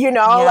them?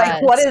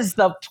 Like, what Yes. is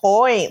the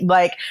point?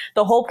 Like,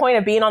 the whole point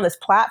of being on this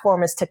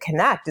platform is to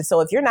connect. And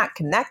so if you're not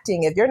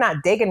connecting, if you're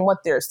not digging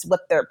what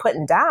they're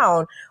putting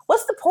down,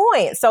 what's the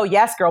point? So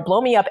yes, girl,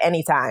 blow me up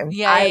anytime.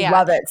 Yeah, I yeah, yeah.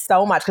 love it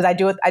so much because I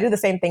do the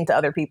same thing to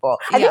other people.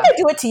 I think Yeah. I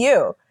do it to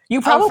you.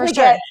 You Oh, for probably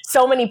sure. get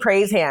so many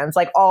praise hands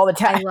like all the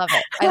I time. love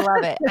it. I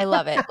love it. I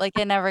love it. Like,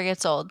 it never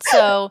gets old.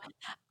 So,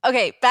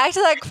 okay, back to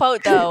that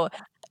quote though.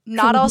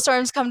 Not all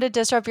storms come to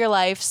disrupt your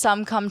life,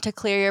 some come to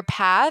clear your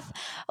path.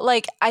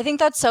 Like, I think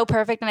that's so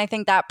perfect. And I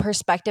think that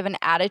perspective and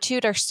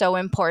attitude are so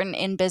important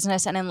in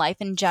business and in life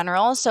in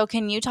general. So,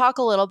 can you talk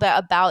a little bit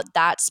about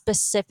that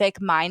specific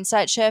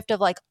mindset shift of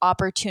like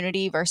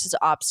opportunity versus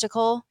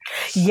obstacle?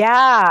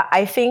 Yeah,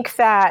 I think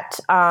that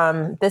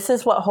this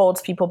is what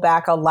holds people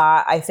back a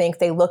lot. I think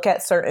they look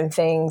at certain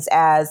things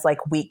as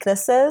like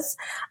weaknesses,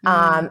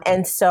 Mm,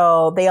 and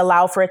so they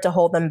allow for it to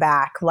hold them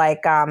back.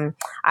 Like,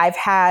 I've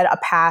had a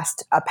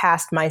past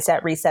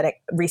mindset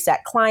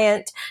reset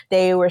client.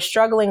 They were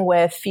struggling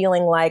with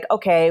feeling like,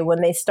 okay,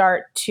 when they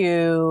start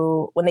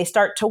to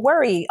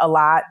worry a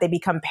lot, they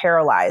become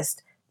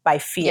paralyzed by yeah.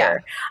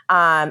 fear.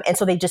 And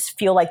so they just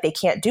feel like they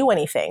can't do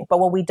anything. But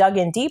when we dug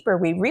in deeper,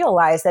 we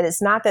realized that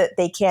it's not that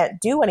they can't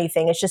do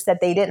anything. It's just that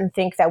they didn't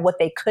think that what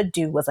they could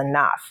do was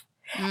enough.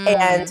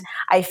 And Mm,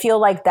 I feel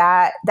like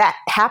that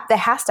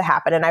has to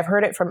happen. And I've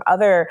heard it from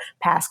other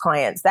past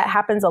clients. That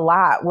happens a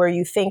lot where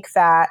you think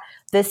that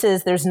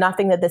there's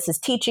nothing that this is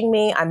teaching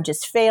me. I'm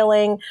just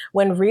failing.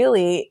 When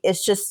really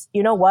it's just,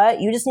 you know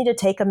what? You just need to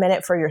take a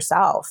minute for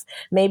yourself.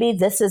 Maybe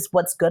this is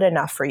what's good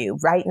enough for you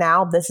right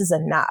now. This is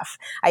enough.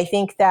 I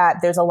think that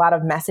there's a lot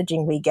of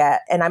messaging we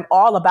get, and I'm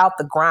all about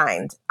the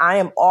grind. I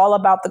am all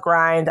about the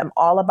grind. I'm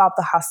all about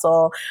the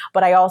hustle.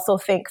 But I also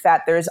think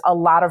that there's a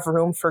lot of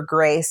room for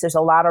grace. There's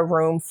a lot of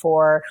room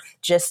for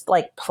just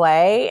like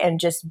play and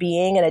just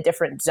being in a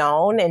different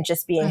zone and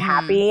just being mhm.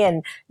 happy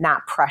and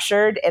not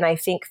pressured. And I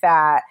think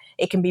that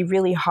it can be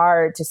really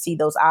hard to see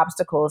those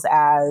obstacles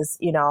as,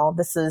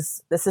 this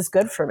is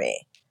good for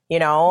me.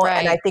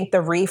 And I Right. think the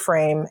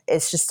reframe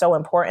is just so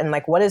important.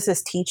 Like, what is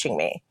this teaching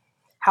me?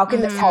 How can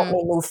this help Mhm.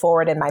 me move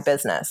forward in my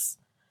business?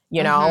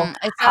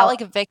 It's that How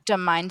like a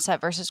victim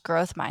mindset versus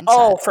growth mindset.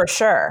 Oh, for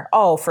sure.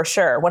 Oh, for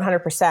sure.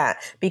 100%.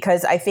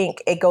 Because I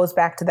think it goes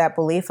back to that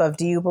belief of,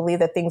 do you believe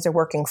that things are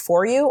working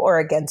for you or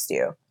against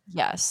you?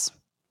 Yes.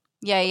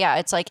 Yeah, yeah.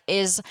 It's like,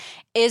 is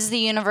the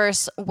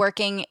universe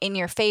working in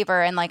your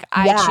favor? And like,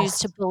 I choose Yes.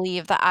 to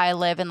believe that I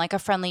live in like a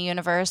friendly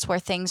universe where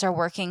things are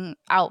working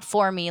out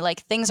for me.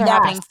 Like, things are Yes.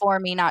 happening for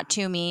me, not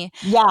to me.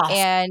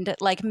 Yes. And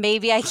like,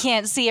 maybe I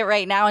can't see it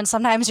right now. And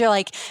sometimes you're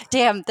like,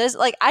 damn, this,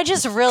 like, I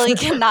just really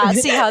cannot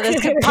see how this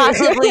could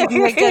possibly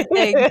be a good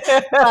thing.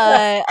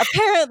 But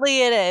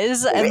apparently it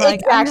is. And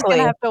like, I'm just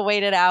gonna Exactly. have to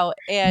wait it out.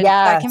 And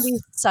that can be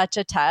Yes, such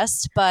a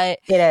test. But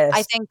it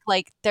I is. think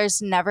like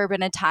there's never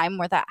been a time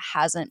where that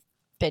hasn't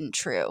been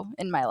true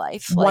in my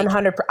life. Like,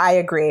 100. I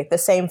agree. The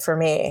same for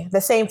me.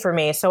 The same for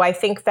me. So I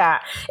think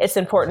that it's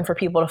important for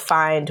people to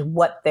find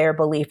what their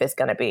belief is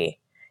going to be.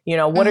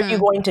 What are you mhm,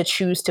 going to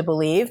choose to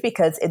believe?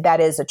 Because that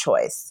is a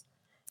choice.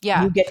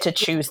 yeah, You get to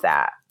choose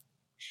that.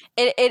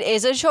 it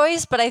is a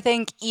choice, but I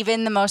think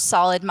even the most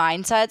solid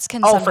mindsets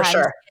can Oh, for sometimes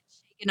sure. get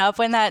shaken up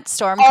when that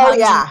storm Oh,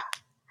 comes and yeah.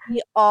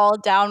 be all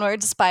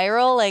downward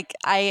spiral. Like,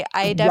 I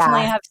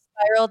definitely Yes. have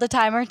spiraled a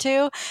time or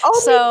two.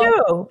 Oh, me So,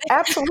 too.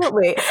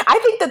 Absolutely. I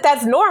think that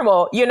that's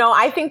normal.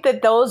 I think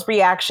that those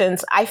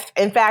reactions,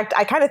 in fact,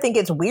 I kind of think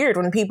it's weird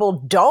when people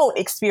don't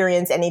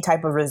experience any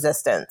type of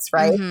resistance,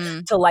 right?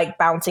 mhm, To like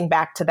bouncing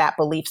back to that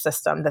belief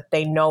system that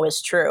they know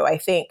is true. I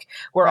think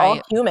we're all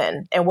right.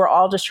 human and we're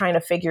all just trying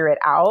to figure it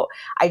out.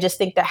 I just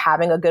think that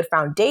having a good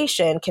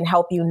foundation can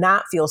help you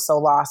not feel so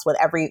lost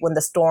when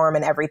the storm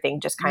and everything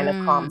just kind of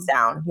calms Mm.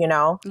 down.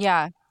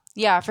 Yeah.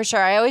 Yeah, for sure.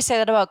 I always say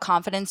that about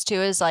confidence too,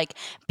 is like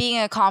being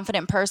a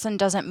confident person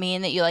doesn't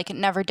mean that you like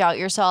never doubt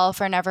yourself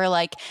or never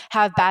like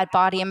have bad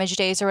body image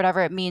days or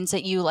whatever. It means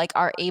that you like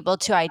are able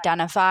to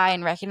identify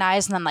and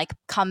recognize and then like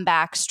come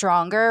back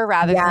stronger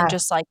rather than Yeah,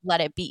 just like let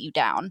it beat you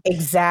down.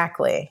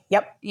 exactly.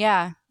 Yep.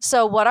 Yeah.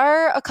 So, what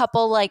are a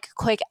couple like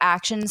quick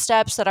action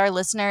steps that our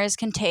listeners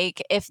can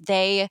take if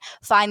they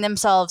find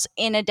themselves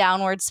in a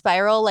downward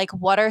spiral? Like,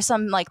 what are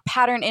some like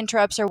pattern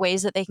interrupts or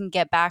ways that they can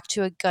get back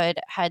to a good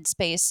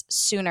headspace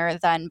sooner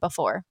than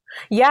before?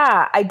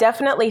 Yeah, I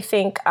definitely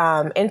think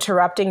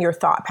interrupting your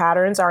thought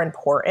patterns are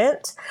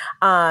important.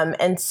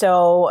 And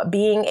so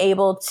being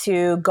able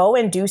to go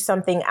and do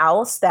something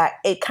else that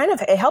it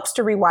helps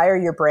to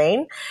rewire your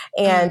brain,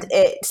 and Mm,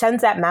 it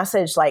sends that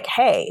message like,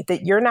 hey,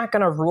 that you're not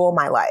going to rule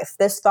my life.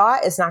 This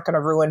thought is not going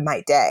to ruin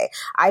my day.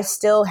 I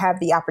still have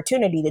the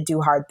opportunity to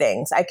do hard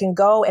things. I can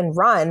go and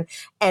run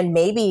and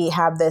maybe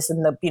have this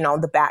in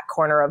the back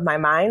corner of my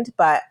mind,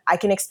 but I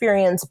can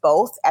experience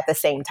both at the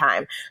same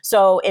time.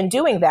 So in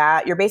doing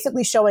that, you're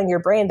basically showing your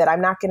brain that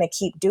I'm not going to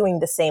keep doing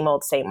the same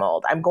old, same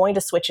old. I'm going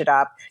to switch it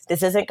up.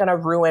 This isn't going to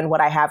ruin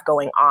what I have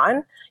going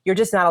on. You're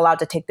just not allowed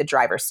to take the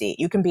driver's seat.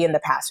 You can be in the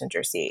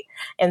passenger seat.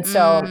 And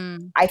so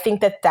mm, I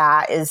think that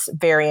that is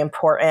very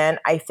important.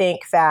 I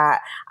think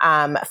that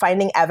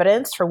finding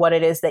evidence for what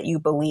it is that you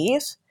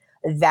believe,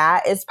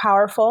 that is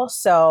powerful.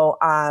 So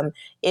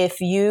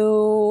if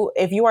you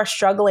are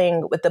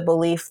struggling with the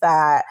belief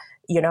that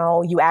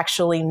you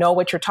actually know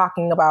what you're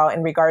talking about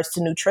in regards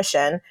to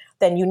nutrition,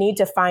 then you need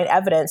to find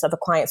evidence of the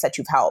clients that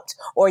you've helped,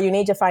 or you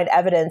need to find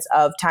evidence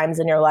of times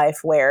in your life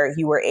where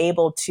you were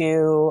able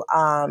to,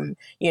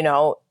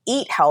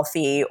 eat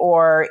healthy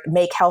or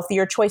make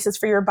healthier choices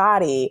for your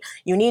body.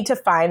 You need to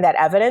find that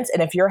evidence.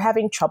 And if you're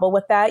having trouble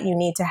with that, you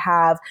need to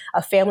have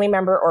a family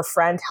member or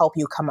friend help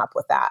you come up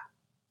with that.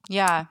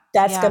 yeah,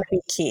 That's going yeah, to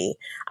be key.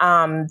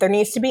 There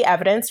needs to be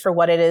evidence for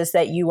what it is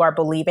that you are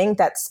believing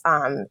that's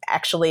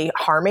actually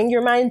harming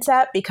your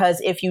mindset,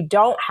 because if you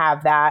don't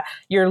have that,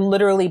 you're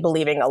literally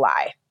believing a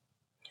lie.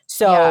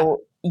 yeah.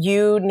 So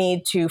you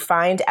need to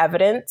find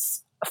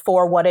evidence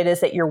for what it is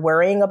that you're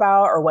worrying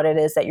about or what it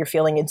is that you're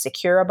feeling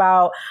insecure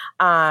about,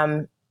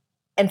 and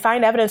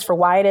find evidence for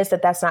why it is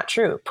that that's not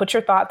true. Put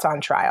your thoughts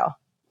on trial.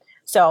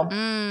 So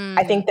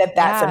I think that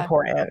that's Yeah.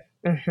 important.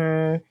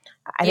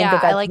 I think Yeah,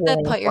 that I that's like the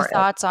really put your important.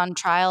 thoughts on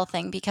trial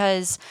thing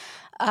because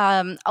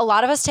a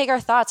lot of us take our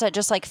thoughts at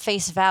just like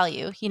face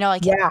value.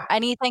 Like Yeah.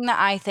 anything that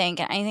I think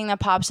and anything that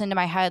pops into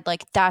my head,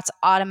 like that's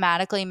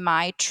automatically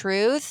my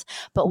truth.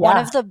 But one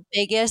Yeah. of the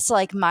biggest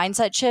like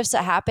mindset shifts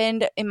that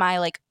happened in my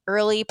like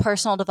early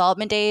personal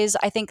development days,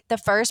 I think the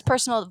first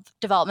personal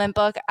development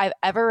book I've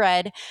ever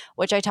read,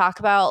 which I talk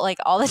about like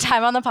all the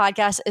time on the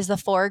podcast, is The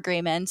Four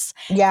Agreements.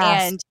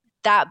 Yes. And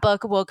that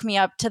book woke me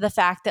up to the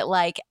fact that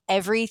like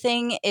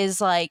everything is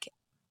like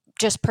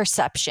just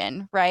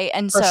perception, right?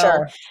 And For so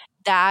sure.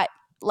 that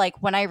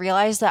like when I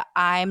realized that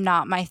I'm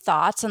not my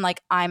thoughts and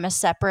like I'm a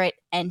separate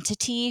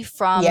entity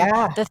from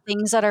Yeah. the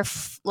things that are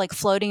like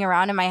floating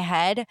around in my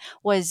head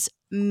was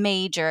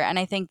major. And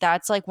I think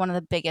that's like one of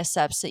the biggest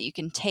steps that you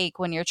can take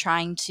when you're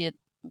trying to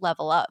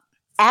level up.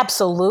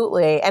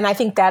 Absolutely. And I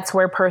think that's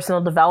where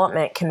personal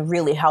development can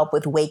really help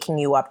with waking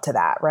you up to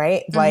that,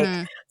 right? Like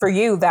Mhm. for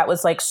you, that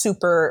was like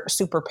super,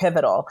 super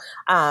pivotal.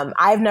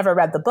 I've never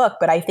read the book,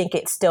 but I think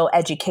it's still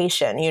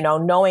education,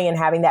 knowing and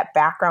having that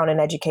background in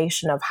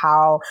education of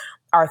how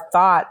our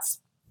thoughts,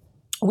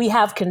 we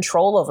have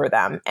control over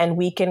them, and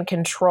we can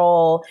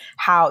control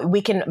how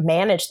we can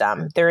manage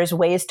them. There is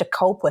ways to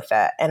cope with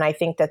it. And I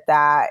think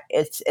that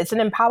it's an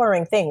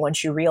empowering thing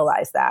once you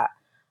realize that.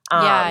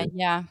 Yeah, Um,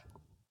 yeah.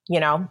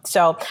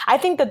 so I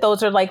think that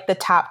those are like the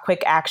top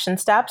quick action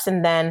steps.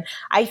 And then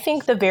I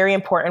think the very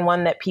important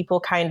one that people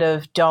kind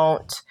of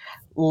don't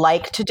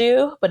like to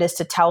do, but is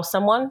to tell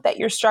someone that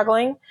you're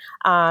struggling.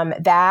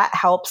 That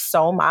helps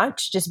so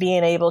much, just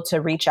being able to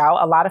reach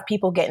out. A lot of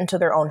people get into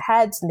their own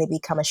heads and they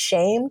become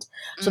ashamed,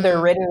 so they're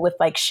Mm, ridden with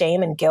like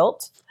shame and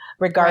guilt right.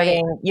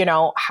 regarding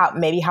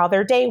how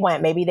their day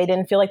went. Maybe they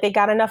didn't feel like they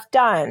got enough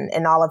done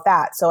and all of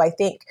that. So I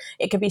think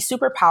it can be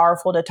super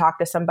powerful to talk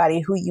to somebody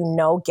who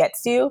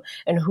gets you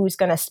and who's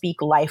going to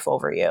speak life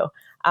over you,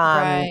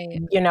 Right.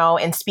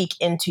 and speak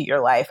into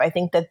your life. I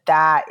think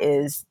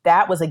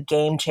that was a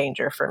game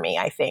changer for me.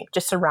 I think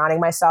just surrounding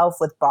myself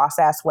with boss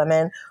ass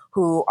women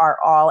who are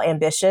all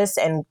ambitious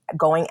and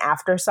going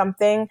after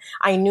something.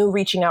 I knew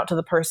reaching out to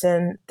the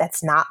person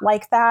that's not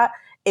like that,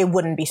 it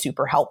wouldn't be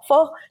super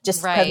helpful,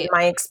 just because in Right.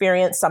 my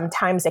experience,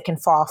 sometimes it can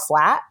fall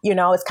flat.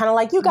 It's kind of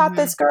like, you got Mhm.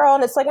 this, girl.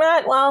 And it's like,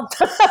 well,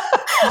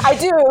 I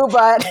do,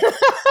 but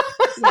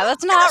Yeah,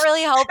 that's not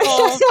really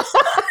helpful.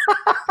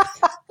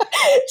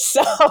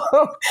 so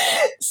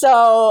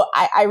so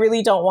I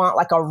really don't want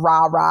like a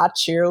rah-rah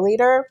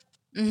cheerleader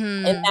in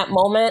Mhm. that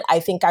moment. I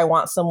think I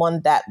want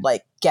someone that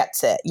like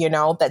gets it,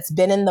 that's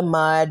been in the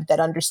mud, that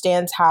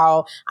understands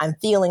how I'm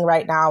feeling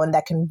right now, and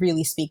that can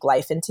really speak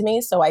life into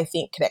me. So I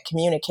think that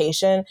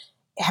communication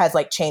has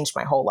like changed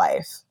my whole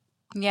life.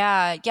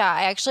 Yeah, yeah.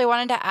 I actually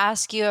wanted to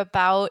ask you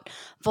about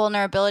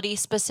vulnerability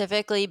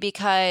specifically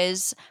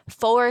because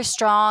for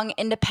strong,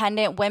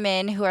 independent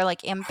women who are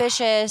like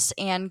ambitious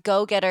and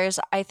go getters,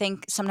 I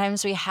think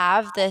sometimes we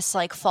have this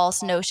like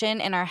false notion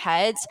in our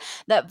heads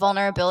that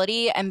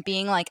vulnerability and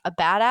being like a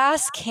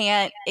badass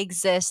can't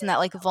exist and that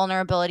like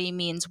vulnerability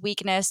means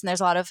weakness. And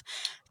there's a lot of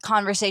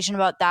conversation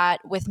about that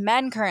with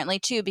men currently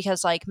too,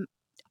 because like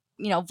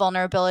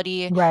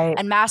vulnerability Right.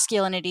 and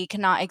masculinity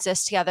cannot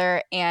exist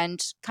together.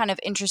 And kind of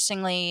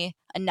interestingly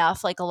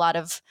enough, like a lot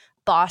of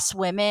boss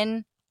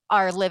women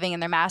are living in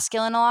their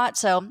masculine a lot.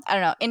 So I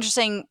don't know,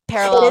 interesting It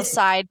parallel is.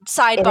 It is.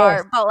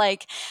 sidebar,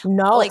 but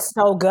No, like, it's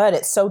so good.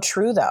 It's so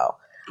true, though.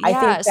 I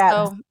think yeah. that,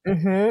 So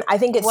I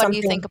think it's what do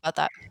you something. think about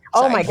that?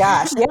 Oh Sorry. my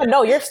gosh. Yeah,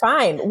 no, you're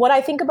fine. What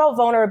I think about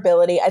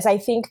vulnerability is I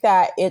think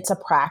that it's a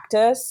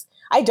practice.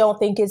 I don't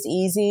think it's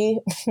easy,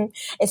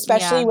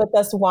 especially Yeah. with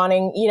us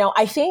wanting,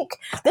 I think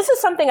this is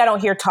something I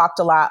don't hear talked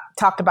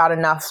about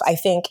enough, I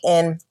think,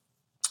 in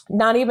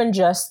not even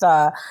just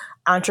the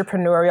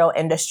entrepreneurial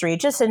industry,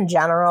 just in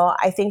general.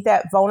 I think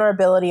that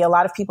vulnerability, a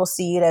lot of people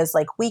see it as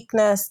like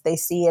weakness. They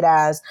see it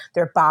as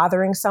they're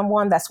bothering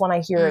someone. That's the one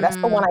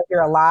Mm, I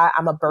hear a lot.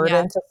 I'm a yeah.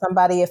 burden to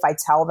somebody if I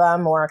tell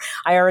them, or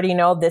I already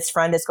know this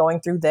friend is going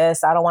through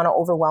this. I don't want to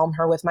overwhelm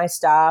her with my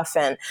stuff.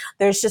 And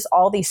there's just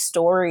all these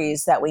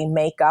stories that we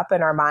make up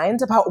in our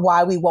minds about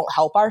why we won't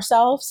help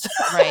ourselves.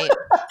 Right.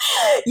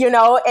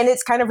 And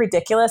it's kind of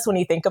ridiculous when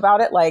you think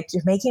about it. Like,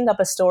 you're making up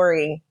a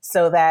story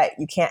so that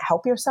you can't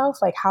help yourself.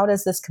 Like, how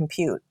does this compute?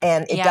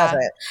 And it Yeah.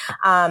 doesn't.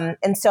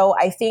 And so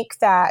I think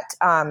that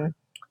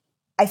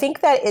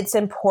it's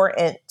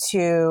important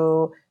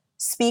to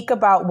speak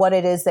about what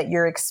it is that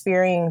you're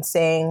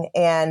experiencing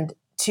and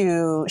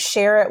to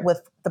share it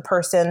with the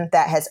person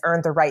that has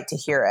earned the right to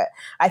hear it.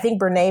 I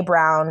think Brene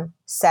Brown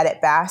said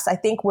it best. I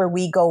think where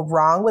we go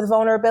wrong with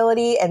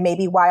vulnerability, and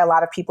maybe why a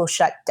lot of people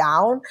shut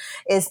down,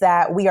 is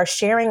that we are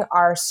sharing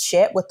our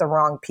shit with the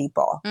wrong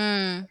people.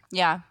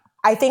 Yeah.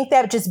 I think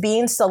that just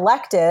being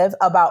selective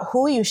about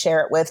who you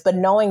share it with, but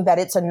knowing that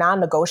it's a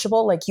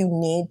non-negotiable, like, you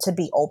need to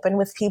be open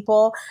with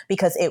people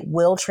because it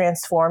will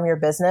transform your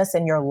business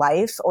and your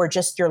life, or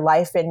just your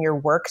life and your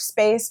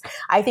workspace.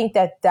 I think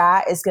that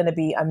that is going to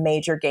be a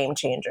major game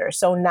changer.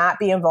 So not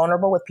being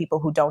vulnerable with people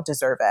who don't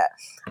deserve it.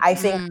 I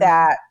think Mm,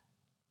 that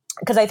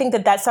because I think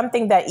that that's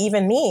something that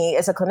even me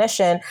as a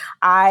clinician,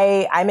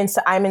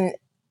 I'm in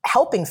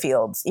helping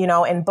fields,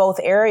 in both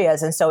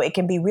areas. And so it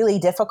can be really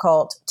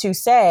difficult to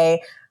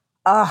say,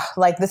 oh,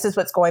 like, this is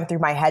what's going through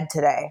my head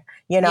today,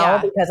 yeah.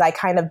 because I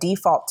kind of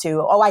default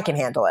to, oh, I can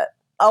handle it.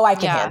 Oh, I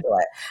can Yeah. handle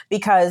it.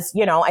 Because,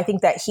 I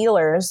think that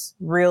healers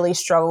really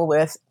struggle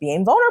with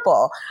being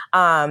vulnerable.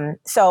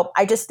 So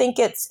I just think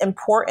it's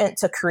important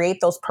to create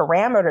those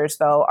parameters,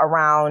 though,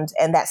 around,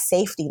 and that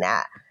safety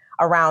net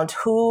around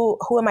who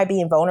am I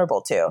being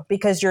vulnerable to?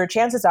 Because your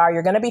chances are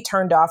you're going to be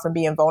turned off from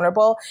being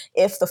vulnerable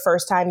if the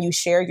first time you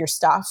share your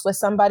stuff with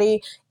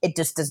somebody, it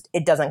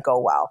doesn't go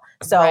well.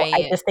 So I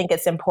Right. just think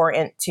it's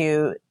important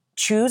to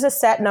choose a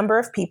set number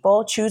of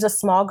people, choose a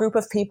small group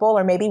of people,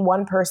 or maybe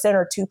one person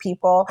or two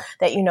people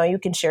that you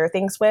can share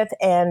things with,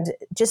 and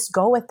just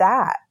go with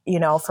that,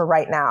 for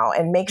right now,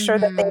 and make sure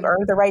that they've Hmm.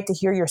 earned the right to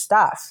hear your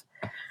stuff.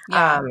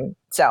 Yeah.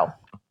 So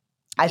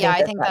I Yeah, think I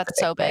that think that's a that's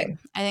big so big. thing.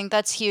 I think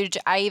that's huge.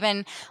 I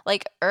even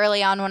like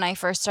early on when I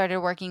first started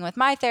working with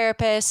my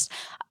therapist,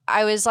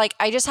 I was like,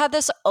 I just had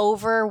this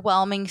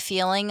overwhelming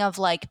feeling of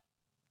like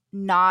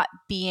not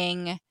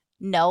being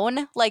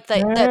known, like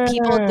that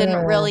people didn't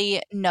Mm,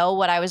 really know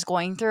what I was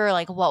going through, or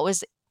like what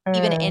was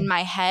even in mm,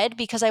 my head,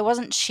 because I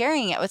wasn't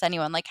sharing it with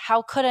anyone. Like,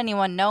 how could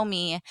anyone know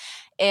me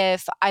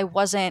if I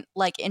wasn't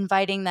like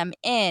inviting them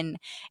in?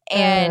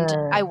 And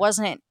mm, I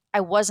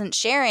wasn't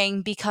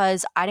sharing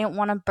because I didn't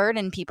want to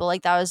burden people.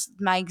 Like, that was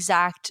my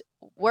exact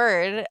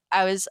word.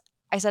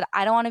 I said,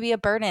 I don't want to be a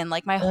burden.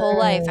 Like, my whole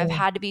life I've mm,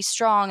 had to be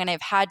strong and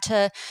I've had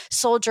to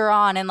soldier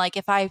on, and like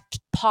if I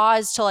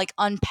pause to like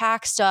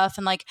unpack stuff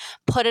and like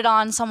put it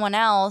on someone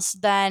else,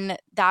 then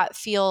that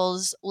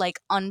feels like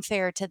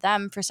unfair to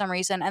them for some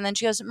reason. And then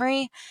she goes,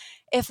 Marie,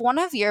 if one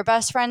of your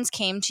best friends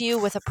came to you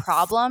with a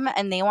problem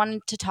and they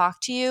wanted to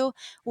talk to you,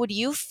 would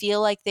you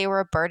feel like they were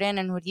a burden,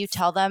 and would you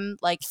tell them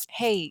like,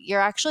 hey,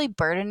 you're actually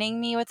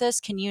burdening me with this,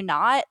 can you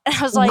not? And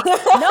I was like, no,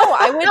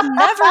 I would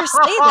never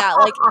say that.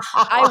 Like,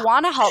 I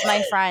want to help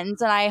my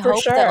friends and I For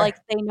hope that like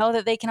sure. they know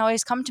that they can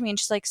always come to me. And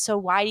she's like, so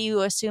why do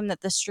you assume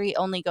that the street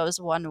only goes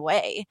one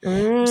way?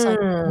 I'm just like,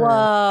 Mm.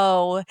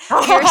 whoa,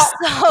 you're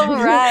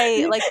so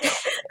right. Like,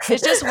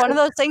 it's just one of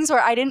those things where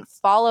I didn't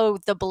follow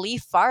the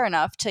belief far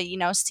enough to,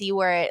 see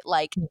where it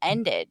like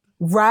ended.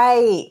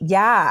 Right.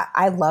 Yeah.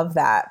 I love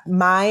that.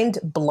 Mind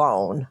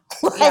blown.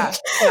 Yeah. Like,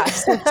 Yeah.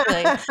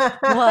 Seriously.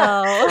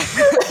 Whoa.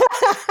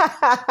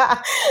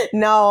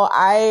 no,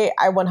 I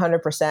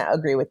 100%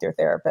 agree with your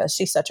therapist.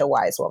 She's such a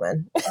wise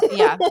woman.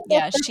 Yeah,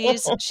 yeah,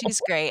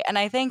 she's great, and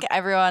I think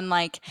everyone,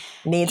 like,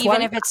 Needs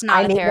even one. if it's I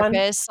not a need one.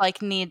 therapist,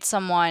 like, needs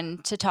someone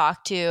to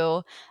talk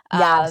to,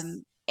 Yes.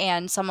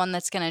 and someone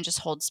that's gonna just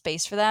hold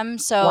space for them.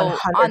 So,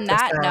 on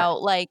that 100%. note,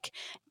 like,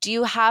 do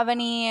you have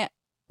any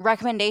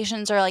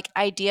recommendations or, like,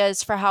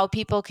 ideas for how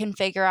people can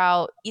figure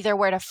out either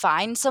where to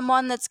find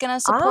someone that's gonna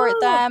support Ah,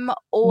 them,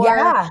 or,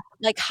 yeah.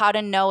 like, how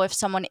to know if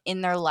someone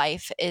in their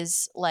life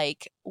is,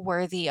 like,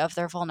 worthy of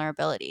their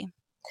vulnerability?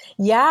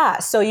 Yeah.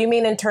 So you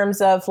mean in terms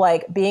of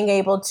like being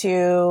able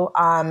to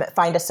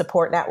find a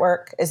support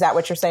network? Is that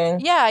what you're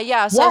saying? Yeah,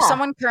 yeah. So if Yeah.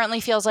 someone currently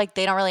feels like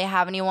they don't really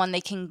have anyone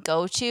they can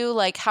go to,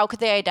 like how could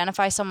they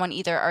identify someone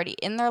either already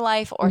in their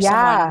life or Yeah.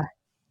 someone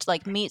to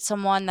like meet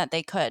someone that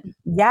they could?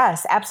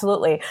 Yes,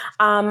 absolutely.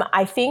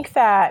 I think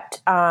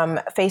that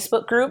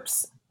Facebook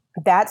groups,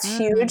 That's Mm.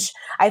 huge.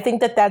 I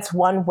think that that's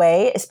one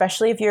way,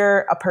 especially if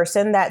you're a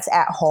person that's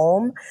at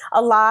home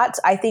a lot.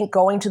 I think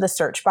going to the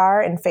search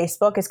bar in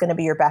Facebook is going to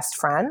be your best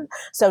friend.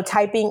 So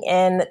typing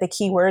in the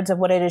keywords of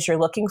what it is you're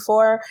looking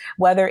for,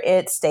 whether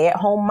it's stay at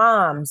home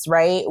moms,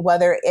 right?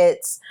 Whether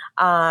it's,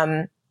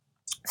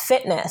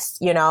 fitness,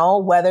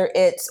 whether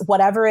it's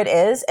whatever it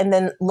is, and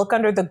then look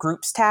under the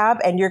groups tab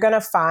and you're going to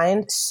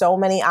find so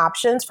many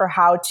options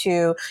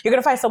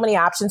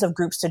of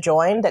groups to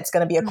join that's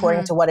going to be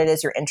according to what it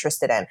is you're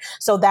interested in.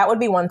 So that would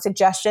be one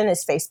suggestion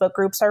is Facebook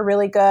groups are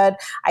really good.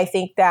 I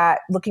think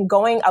that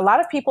a lot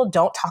of people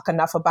don't talk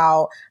enough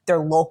about their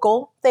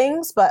local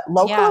things, but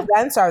local Yeah.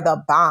 events are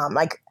the bomb.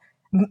 Like,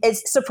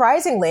 it's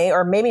surprisingly,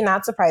 or maybe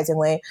not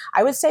surprisingly,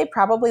 I would say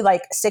probably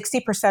like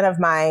 60% of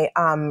my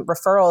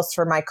referrals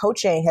for my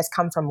coaching has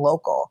come from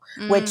local,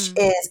 which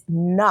Mm. is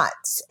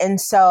nuts.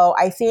 And so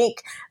I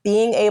think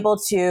being able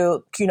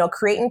to,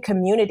 creating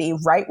community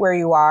right where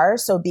you are.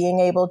 So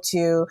being able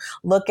to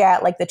look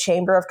at like the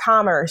Chamber of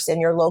Commerce in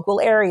your local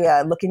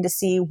area, looking to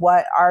see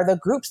what are the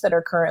groups that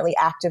are currently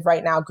active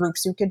right now,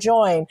 groups you could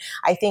join.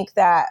 I think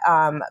that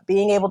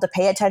being able to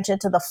pay attention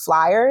to the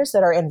flyers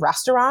that are in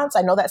restaurants.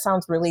 I know that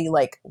sounds really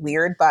like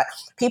weird, but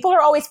people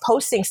are always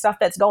posting stuff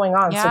that's going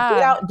on. So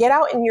Yeah. get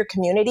out in your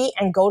community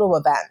and go to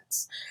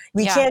events.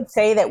 We Yeah. can't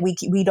say that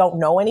we don't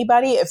know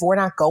anybody if we're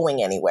not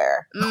going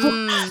anywhere.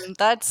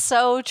 That's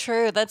so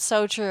true. That's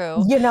so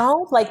true.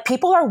 Like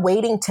people are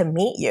waiting to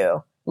meet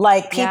you.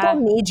 Like people Yeah.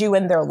 need you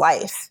in their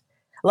life.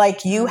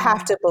 Like you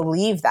have to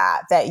believe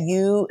that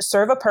you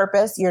serve a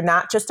purpose. You're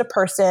not just a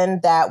person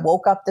that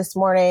woke up this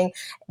morning,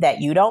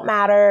 that you don't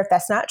matter. If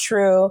that's not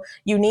true,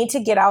 you need to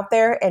get out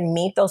there and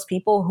meet those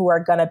people who are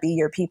going to be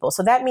your people.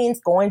 So that means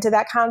going to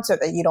that concert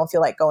that you don't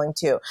feel like going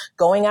to,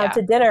 going out Yeah.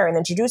 to dinner and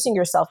introducing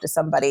yourself to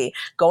somebody,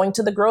 going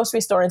to the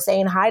grocery store and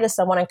saying hi to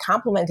someone and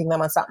complimenting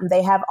them on something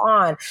they have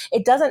on.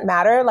 It doesn't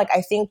matter. Like, I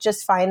think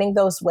just finding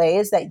those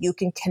ways that you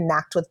can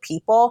connect with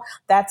people,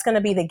 that's going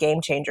to be the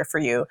game changer for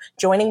you.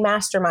 Joining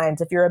masterminds,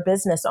 if you're a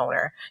business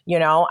owner,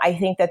 I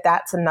think that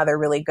that's another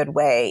really good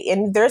way.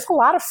 And there's a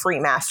lot of free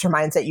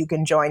masterminds that you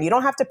can join. You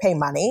don't have to pay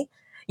money.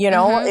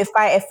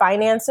 If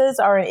finances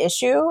are an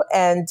issue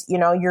and,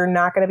 you're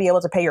not going to be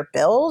able to pay your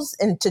bills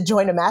and to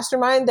join a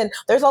mastermind, then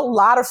there's a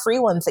lot of free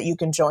ones that you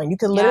can join. You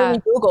can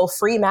literally Yeah. Google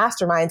free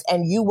masterminds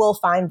and you will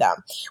find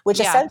them, which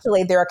Yeah.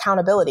 essentially they're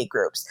accountability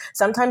groups.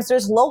 Sometimes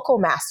there's local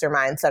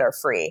masterminds that are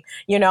free.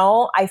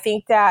 I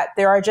think that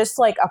there are just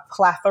like a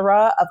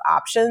plethora of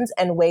options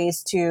and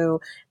ways to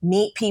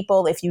meet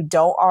people. If you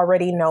don't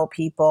already know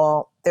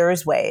people,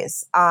 there's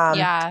ways.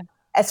 Yeah.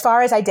 As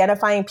far as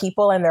identifying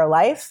people in their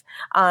life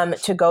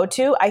to go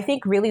to, I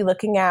think really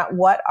looking at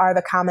what are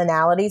the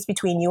commonalities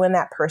between you and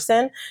that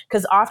person,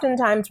 because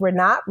oftentimes we're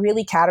not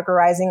really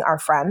categorizing our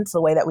friends the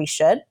way that we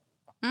should.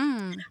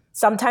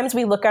 Sometimes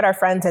we look at our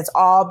friends as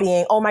all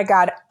being, oh my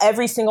God,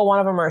 every single one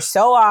of them are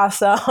so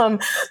awesome.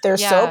 They're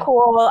so Yeah.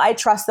 cool. I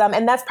trust them.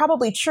 And that's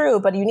probably true,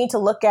 but you need to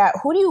look at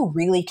who do you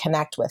really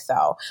connect with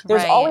though?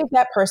 There's Right. always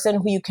that person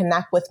who you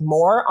connect with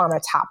more on a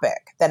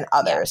topic than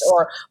others, Yes.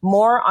 or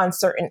more on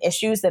certain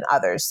issues than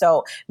others.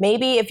 So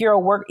maybe if you're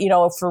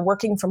if you're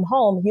working from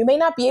home, you may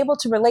not be able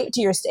to relate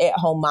to your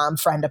stay-at-home mom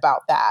friend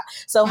about that.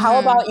 So how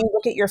about you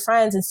look at your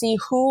friends and see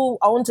who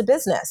owns a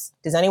business?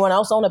 Does anyone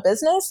else own a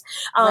business?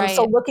 So Right.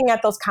 looking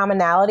at those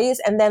commonalities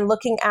and then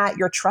looking at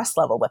your trust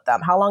level with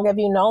them. How long have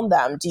you known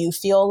them? Do you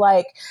feel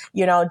like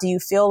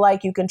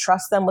you can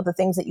trust them with the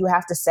things that you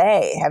have to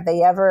say? Have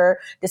they ever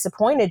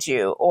disappointed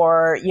you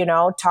or,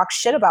 talk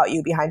shit about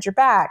you behind your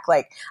back?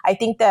 Like, I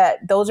think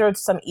that those are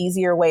some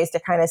easier ways to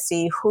kind of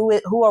see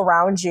who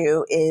around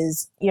you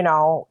is,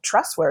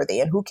 trustworthy,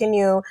 and who can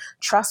you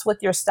trust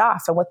with your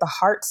stuff and with the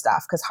heart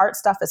stuff, because heart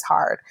stuff is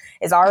hard.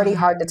 It's already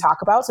hard to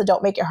talk about. So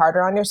don't make it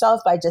harder on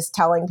yourself by just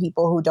telling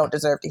people who don't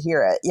deserve to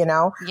hear it,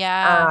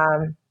 Yeah.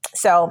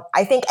 So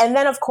I think, and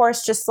then of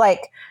course, just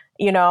like,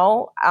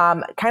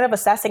 kind of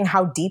assessing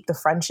how deep the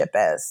friendship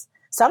is.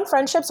 Some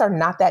friendships are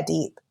not that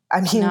deep.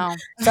 I mean, No.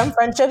 some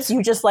friendships,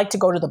 you just like to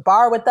go to the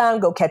bar with them,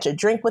 go catch a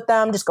drink with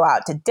them, just go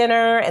out to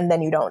dinner, and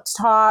then you don't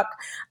talk.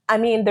 I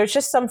mean, there's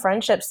just some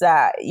friendships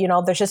that,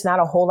 there's just not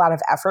a whole lot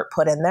of effort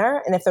put in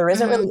there. And if there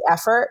isn't really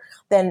effort,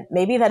 then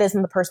maybe that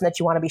isn't the person that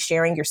you want to be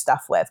sharing your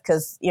stuff with.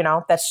 Because,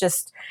 that's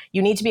just,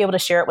 you need to be able to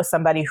share it with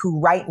somebody who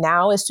right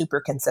now is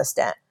super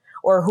consistent,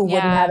 or who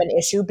wouldn't have Yeah. an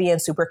issue being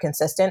super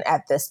consistent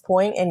at this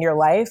point in your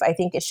life. I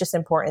think it's just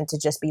important to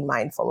just be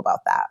mindful about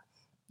that.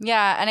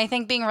 Yeah. And I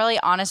think being really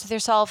honest with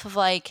yourself of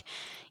like,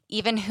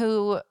 even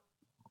who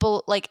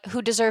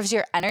deserves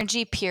your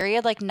energy,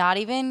 period. Like, not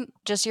even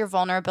just your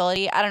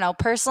vulnerability. I don't know.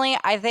 Personally,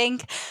 I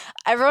think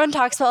everyone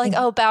talks about like,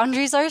 oh,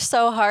 boundaries are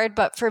so hard.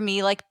 But for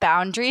me, like,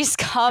 boundaries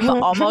come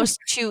almost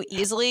too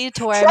easily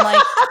to where I'm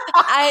like,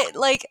 I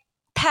like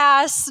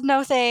pass,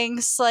 no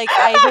thanks. Like,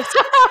 I just,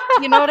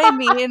 you know what I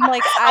mean?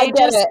 Like, I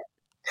get it.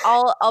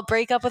 I'll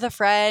break up with a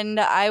friend.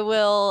 I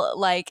will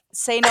like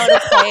say no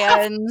to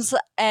plans.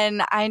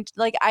 And I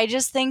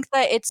just think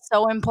that it's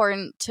so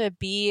important to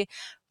be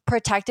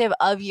protective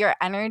of your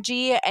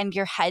energy and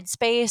your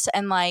headspace.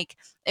 And like,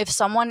 if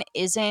someone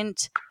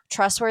isn't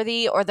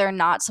trustworthy or they're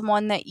not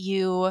someone that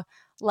you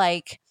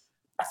like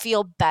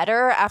feel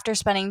better after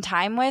spending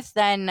time with,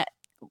 then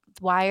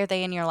why are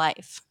they in your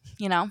life?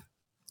 You know?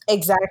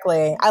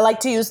 Exactly. I like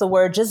to use the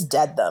word just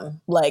dead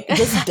them. Like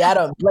just dead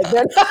them. Like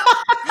they're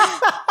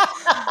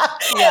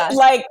Yeah.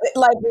 like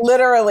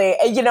literally,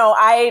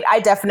 I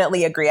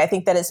definitely agree. I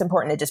think that it's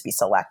important to just be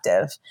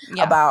selective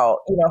Yeah. about,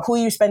 who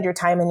you spend your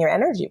time and your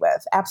energy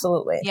with.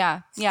 Absolutely.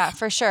 Yeah. Yeah,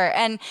 for sure.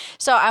 And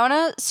so I want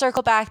to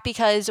circle back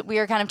because we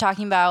were kind of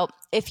talking about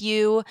if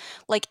you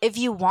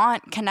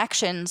want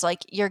connections, like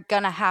you're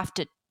going to have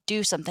to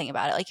do something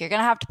about it. Like you're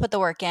going to have to put the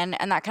work in.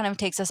 And that kind of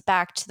takes us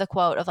back to the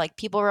quote of like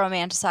people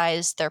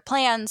romanticize their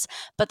plans,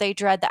 but they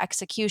dread the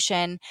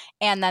execution.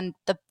 And then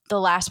the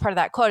last part of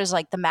that quote is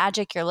like the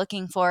magic you're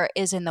looking for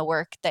is in the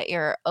work that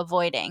you're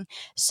avoiding.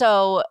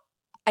 So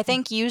I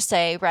think you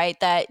say, right,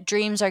 that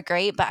dreams are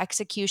great, but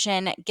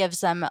execution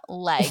gives them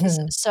legs.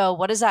 So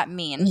what does that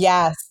mean?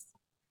 Yes.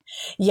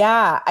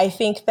 Yeah, I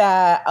think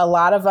that a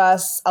lot of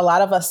us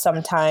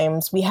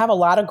sometimes we have a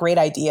lot of great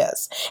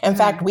ideas. In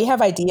fact, Mhm. we have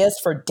ideas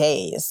for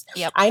days.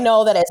 Yep. I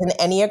know that as an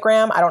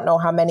Enneagram, I don't know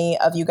how many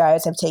of you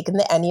guys have taken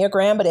the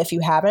Enneagram, but if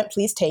you haven't,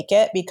 please take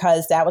it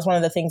because that was one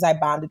of the things I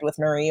bonded with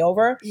Marie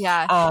over.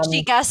 Yeah. She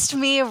Um, guessed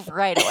me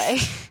right away.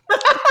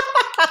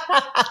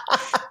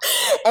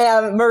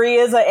 and Marie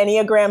is an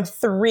Enneagram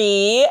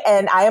 3,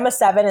 and I am a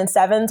 7, and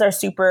 7s are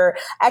super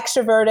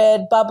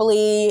extroverted,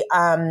 bubbly.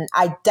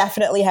 I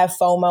definitely have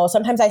FOMO.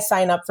 Sometimes I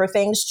sign up for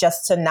things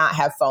just to not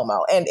have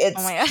FOMO, and Oh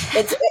it's my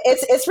God.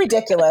 it's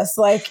ridiculous.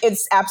 Like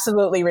it's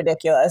absolutely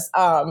ridiculous.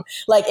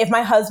 Like if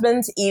my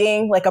husband's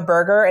eating like a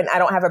burger and I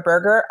don't have a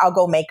burger, I'll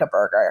go make a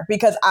burger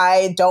because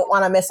I don't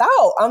want to miss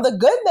out on the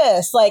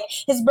goodness. Like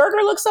his burger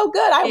looks so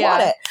good, I want Yeah.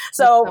 it. That's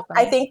So so I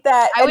funny. think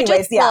that, I would just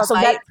anyways, yeah. steal a So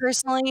bite that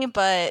personally,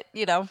 but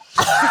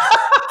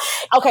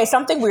okay,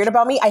 something weird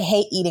about me, I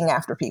hate eating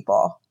after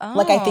people.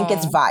 Like I think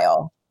it's Oh.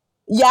 vile.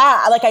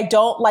 Yeah, like I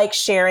don't like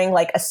sharing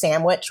like a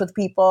sandwich with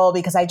people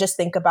because I just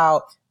think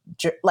about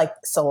like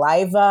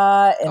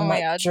saliva Oh and my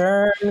like God.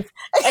 germs.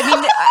 I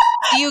mean,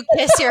 do you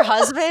kiss your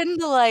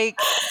husband? Like,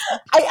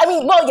 I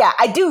mean, well, yeah,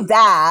 I do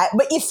that,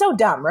 but it's so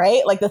dumb,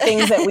 right? Like the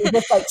things that we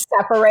just like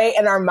separate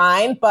in our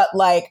mind, but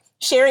like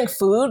sharing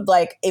food,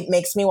 like it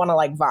makes me want to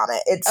like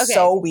vomit. It's okay,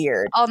 so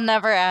weird. I'll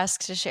never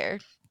ask to share.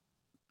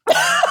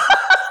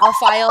 I'll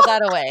file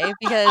that away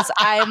because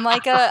I'm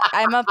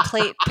a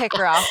plate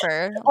picker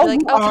offer. I'll be Oh,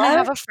 like, you "Oh, can I are?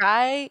 have a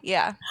fry?"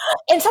 Yeah.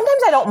 And sometimes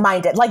I don't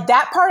mind it. Like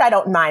that part I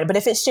don't mind, but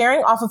if it's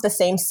sharing off of the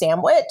same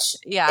sandwich,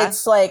 Yeah.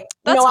 it's like,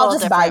 That's a I'll little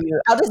just buy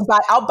different. you.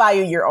 I'll buy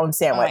you your own Oh my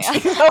sandwich.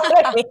 You know what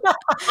I God. mean?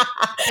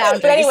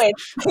 But Boundaries. anyway,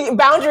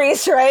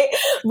 boundaries, right?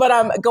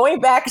 But going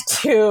back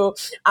to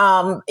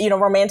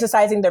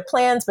romanticizing their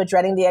plans but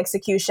dreading the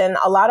execution.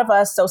 A lot of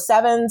us, so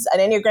 7s, an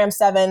Enneagram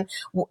 7,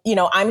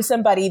 I'm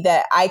somebody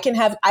that I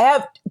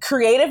have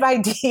creative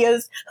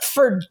ideas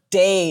for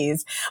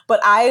days, but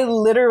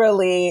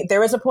there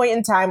was a point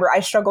in time where I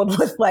struggled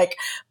with like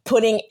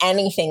putting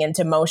anything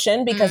into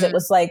motion because it Mm,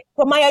 was like,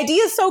 but my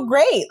idea is so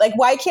great. Like,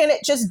 why can't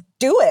it just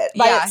do it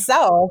by yeah.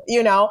 itself?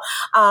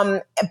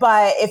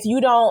 But if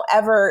you don't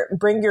ever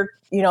bring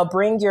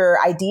your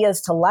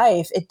ideas to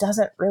life, it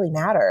doesn't really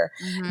matter.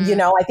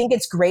 Mhm. I think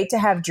it's great to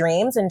have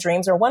dreams, and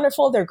dreams are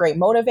wonderful. They're great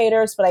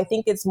motivators, but I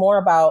think it's more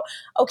about,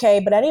 okay,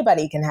 but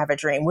anybody can have a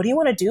dream. What do you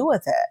want to do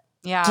with it?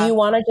 Do Yeah. you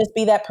want to just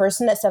be that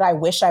person that said, I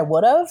wish I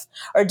would have?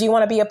 Or do you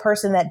want to be a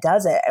person that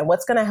does it? And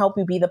what's going to help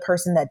you be the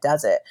person that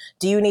does it?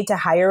 Do you need to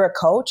hire a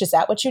coach? Is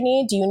that what you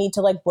need? Do you need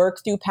to like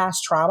work through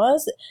past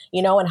traumas,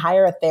 and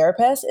hire a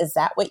therapist? Is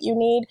that what you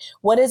need?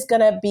 What is going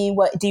to be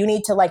what do you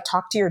need to like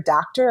talk to your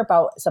doctor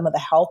about some of the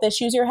health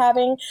issues you're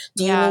having?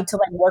 Do you Yeah. need to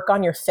like work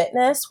on your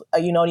fitness? Do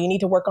you need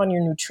to work on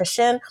your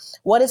nutrition?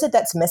 What is it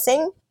that's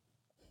missing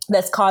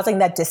that's causing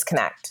that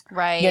disconnect?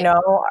 Right.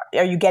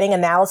 Are you getting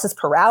analysis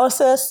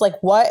paralysis? Like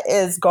what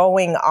is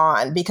going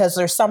on? Because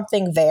there's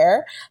something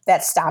there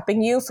that's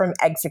stopping you from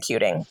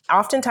executing.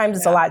 Oftentimes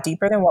it's a Yeah. lot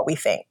deeper than what we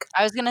think.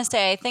 I was gonna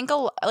say, I think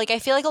I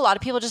feel like a lot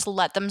of people just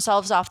let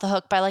themselves off the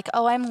hook by like,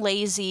 oh, I'm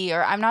lazy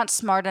or I'm not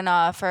smart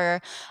enough or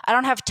I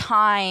don't have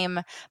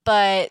time.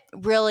 But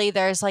really,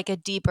 there's like a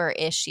deeper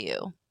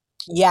issue.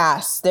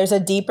 Yes, there's a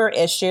deeper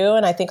issue.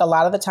 And I think a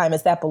lot of the time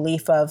is that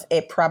belief of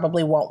it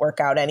probably won't work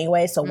out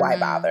anyway. So why Mm-hmm.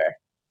 bother?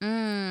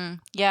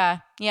 Yeah.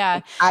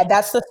 Yeah.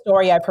 That's the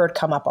story I've heard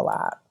come up a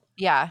lot.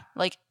 Yeah.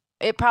 Like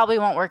it probably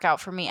won't work out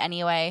for me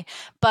anyway.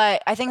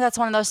 But I think that's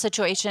one of those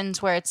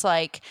situations where it's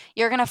like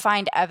you're going to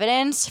find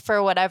evidence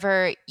for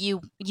whatever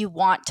you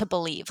want to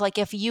believe. Like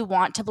if you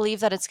want to believe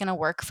that it's going to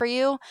work for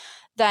you,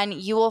 then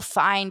you will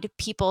find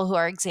people who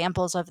are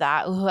examples of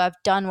that, who have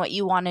done what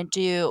you want to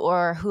do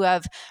or who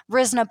have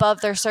risen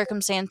above their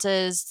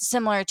circumstances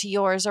similar to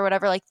yours or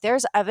whatever. Like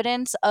there's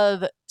evidence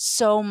of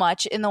so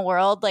much in the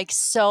world, like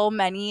so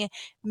many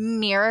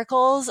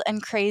miracles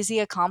and crazy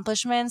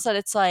accomplishments that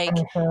it's like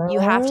you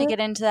have to Mhm. get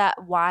into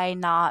that why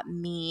not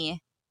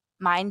me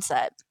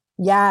mindset.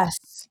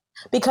 Yes.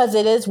 Because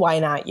it is why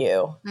not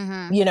you.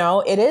 Mm-hmm. You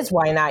know, it is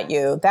why not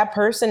you. That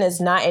person is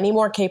not any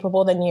more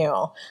capable than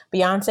you.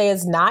 Beyonce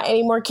is not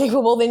any more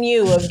capable than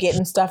you of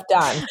getting stuff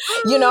done.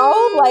 You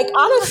know, like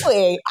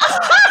honestly.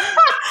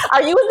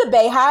 Are you in the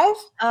Bayhive?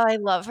 Oh, I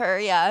love her.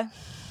 Yeah.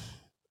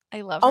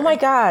 I love Oh my her.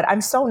 God.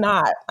 I'm so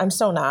not.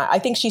 I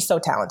think she's so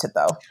talented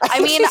though. I I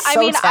think mean, she's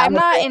so I'm talented.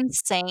 not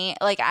insane.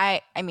 Like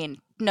I mean,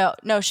 no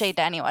shade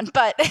to anyone,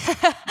 but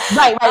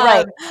Right, right,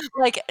 right.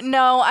 like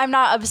no, I'm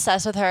not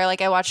obsessed with her.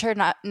 Like I watch her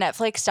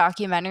Netflix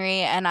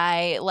documentary and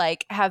I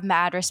like have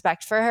mad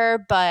respect for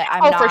her, but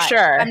Oh, for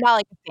sure. I'm not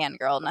like a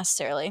fangirl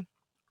necessarily.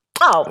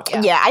 Oh,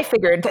 Yeah. yeah, I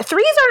figured.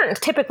 Threes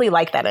aren't typically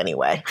like that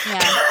anyway.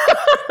 Yeah.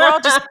 We're all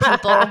just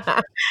people.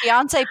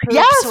 Beyonce poops,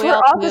 Yes, we we're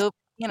all all just poop,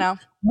 you know.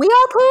 we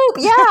all poop,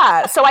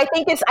 yeah. So I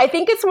think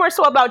it's more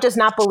so about just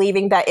not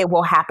believing that it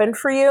will happen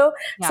for you.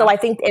 So Yeah. I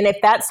think, and if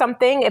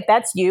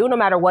that's you, no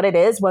matter what it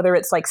is, whether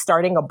it's like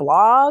starting a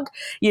blog,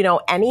 you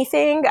know,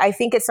 anything, I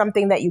think it's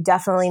something that you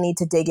definitely need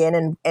to dig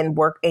in and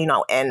work,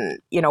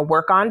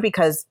 work on,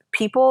 because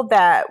people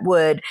that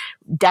would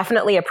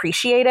definitely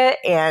appreciate it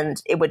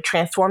and it would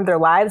transform their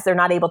lives, they're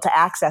not able to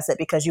access it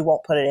because you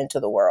won't put it into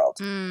the world.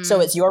 So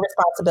it's your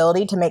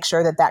responsibility to make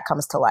sure that that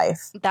comes to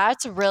life.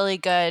 That's really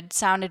good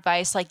sound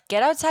advice. Like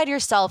get outside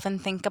yourself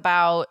and think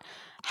about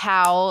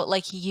how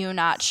like you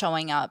not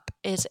showing up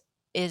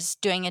is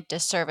doing a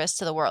disservice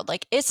to the world.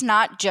 Like it's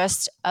not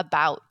just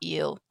about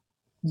you.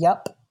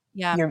 Yep.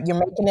 Yeah. You're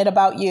making it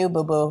about you,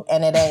 boo boo,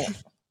 and it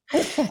ain't.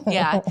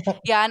 Yeah.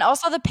 Yeah, and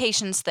also the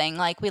patience thing.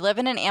 Like we live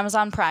in an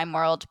Amazon Prime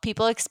world.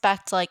 People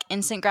expect like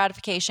instant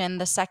gratification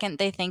the second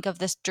they think of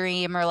this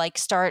dream or like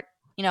start,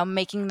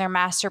 making their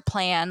master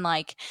plan.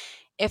 Like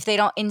if they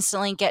don't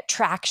instantly get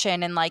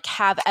traction and like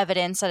have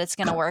evidence that it's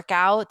going to work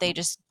out, they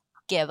just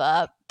give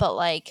up. But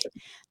like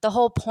the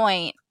whole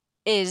point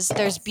is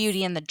there's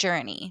beauty in the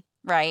journey,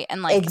 right?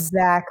 And like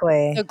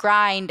Exactly. the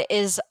grind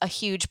is a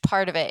huge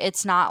part of it.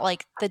 It's not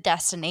like the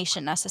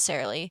destination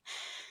necessarily.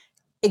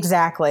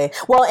 Exactly.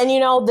 Well,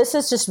 and this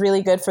is just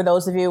really good for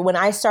those of you. When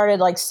I started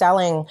like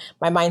selling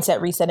my Mindset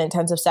Reset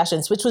intensive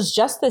sessions, which was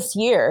just this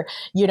year,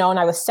 and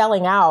I was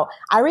selling out,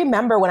 I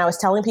remember when I was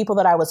telling people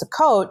that I was a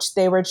coach,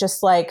 they were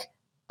just like,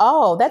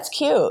 oh, that's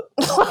cute.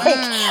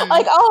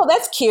 Oh,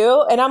 that's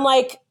cute. And I'm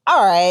like,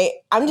 all right,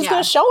 I'm just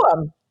going to show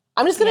them.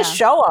 I'm just going to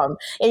show them.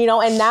 And,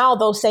 and now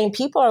those same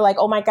people are like,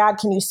 oh my God,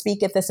 can you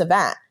speak at this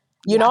event?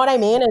 You know what I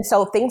mean? And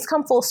so things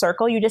come full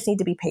circle. You just need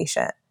to be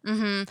patient.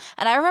 Mm-hmm.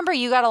 And I remember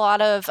you got a lot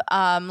of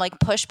like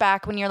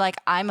pushback when you're like,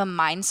 I'm a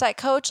mindset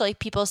coach. Like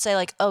people say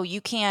like, oh,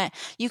 you can't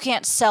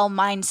sell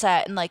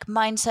mindset, and like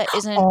mindset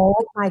isn't Oh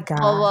my blah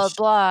blah gosh.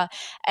 blah.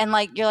 And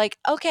like you're like,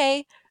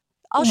 okay,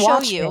 I'll show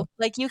Watch me. you.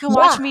 Like you can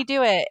watch Yeah. me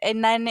do it,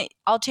 and then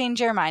I'll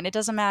change your mind. It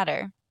doesn't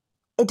matter.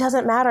 It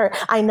doesn't matter.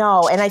 I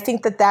know. And I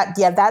think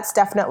that's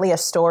definitely a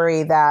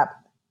story that,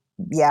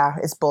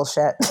 is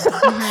bullshit.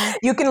 Mm-hmm.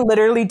 You can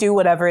literally do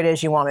whatever it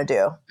is you want to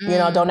do.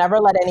 Don't ever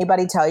let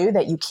anybody tell you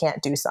that you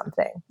can't do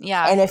something.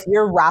 Yeah. And if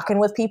you're rocking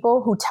with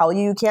people who tell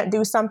you can't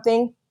do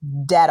something,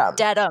 dead them.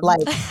 Dead 'em. Like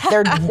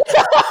they're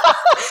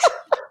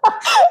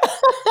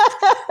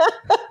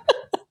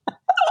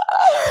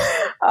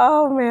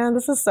Oh man,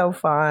 this is so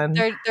fun.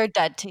 They're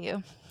dead to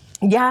you.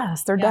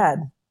 Yes, they're dead.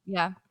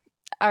 Yeah.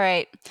 All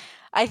right.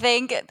 I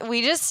think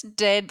we just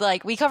did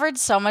we covered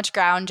so much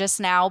ground just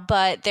now,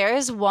 but there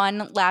is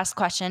one last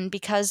question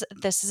because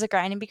this is a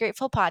Grind and Be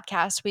Grateful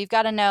podcast. We've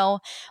got to know,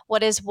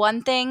 what is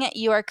one thing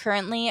you are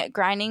currently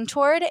grinding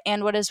toward,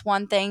 and what is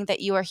one thing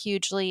that you are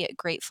hugely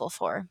grateful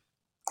for?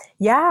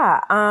 Yeah,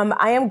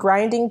 I am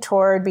grinding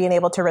toward being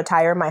able to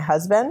retire my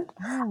husband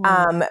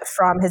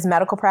from his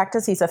medical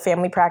practice. He's a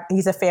family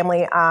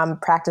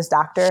practice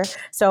doctor.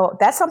 So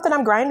that's something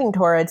I'm grinding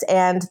towards.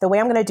 And the way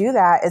I'm going to do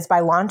that is by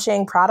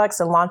launching products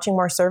and launching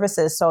more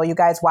services. So you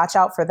guys watch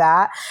out for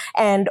that.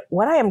 And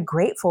what I am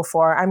grateful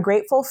for, I'm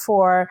grateful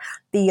for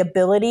the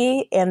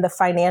ability and the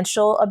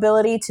financial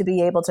ability to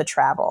be able to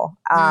travel.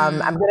 I'm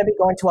going to be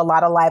going to a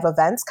lot of live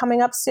events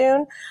coming up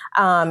soon.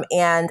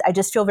 And I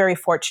just feel very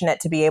fortunate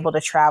to be able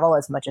to travel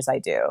as much as I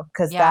do,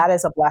 because that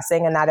is a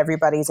blessing and not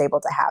everybody's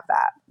able to have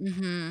that.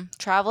 Mm-hmm.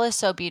 Travel is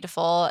so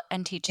beautiful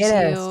and teaches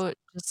It you is.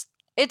 just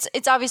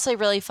it's obviously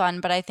really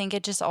fun, but I think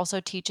it just also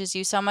teaches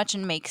you so much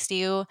and makes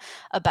you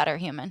a better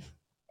human.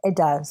 It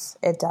does.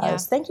 It Yeah.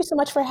 does. Thank you so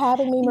much for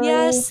having me, Marie.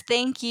 Yes,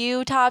 thank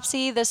you,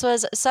 Topsie. This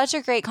was such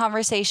a great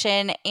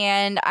conversation,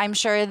 and I'm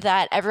sure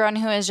that everyone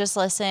who has just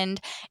listened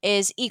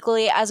is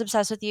equally as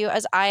obsessed with you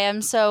as I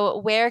am. So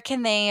where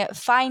can they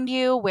find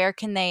you? Where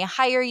can they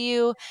hire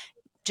you?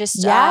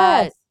 Just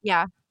Yes.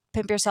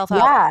 pimp yourself out.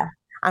 Yeah.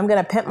 I'm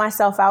going to pimp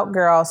myself out,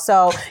 girl.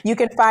 So you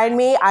can find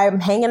me. I'm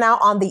hanging out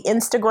on the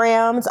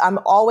Instagrams. I'm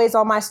always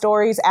on my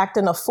stories,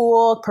 acting a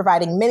fool,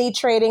 providing mini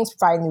tradings,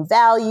 providing new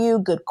value,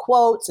 good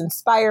quotes,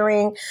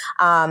 inspiring,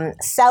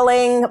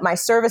 selling my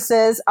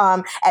services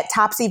at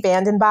Topsie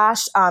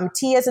Vandenbosch,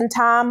 T as in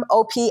Tom,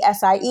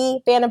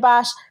 OPSIE,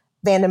 Vandenbosch.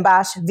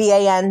 Vandenbosch,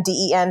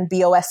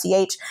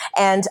 Vandenbosch,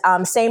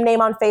 and same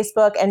name on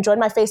Facebook. And join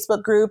my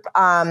Facebook group.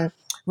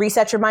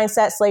 reset your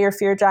mindset, slay your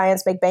fear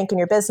giants, make bank in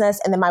your business.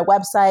 And then my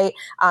website,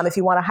 if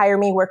you want to hire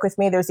me, work with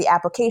me, there's the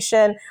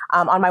application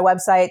on my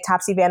website,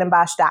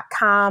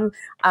 topsievandenbosch.com.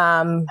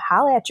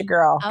 Holla at your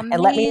girl. Amazing.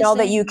 And let me know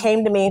that you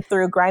came to me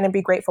through Grind and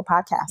Be Grateful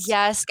podcast.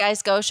 Yes,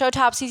 guys, go show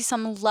Topsie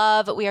some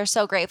love. We are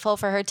so grateful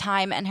for her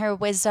time and her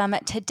wisdom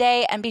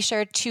today. And be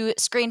sure to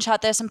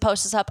screenshot this and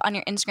post this up on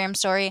your Instagram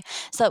story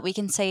so that we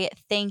can say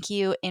thank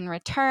you in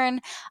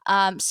return.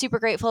 Super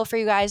grateful for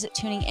you guys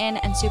tuning in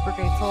and super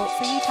grateful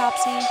for you,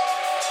 Topsie.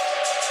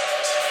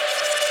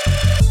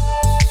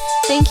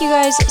 Thank you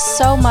guys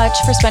so much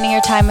for spending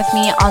your time with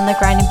me on the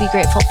Grind and Be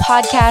Grateful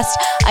podcast.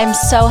 I'm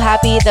so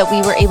happy that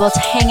we were able to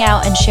hang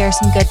out and share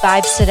some good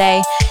vibes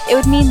today. It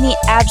would mean the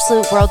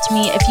absolute world to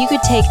me if you could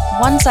take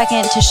 1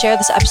 second to share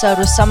this episode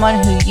with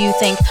someone who you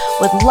think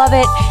would love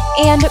it.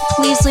 And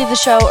please leave the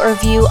show a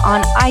review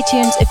on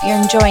iTunes if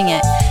you're enjoying it.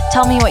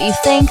 Tell me what you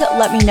think.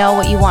 Let me know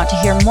what you want to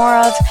hear more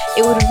of.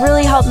 It would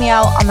really help me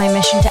out on my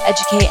mission to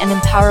educate and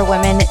empower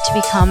women to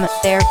become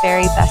their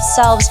very best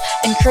selves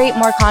and create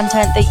more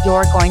content that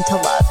you're going to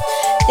love.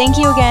 Thank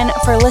you again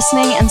for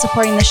listening and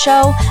supporting the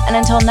show. And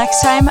until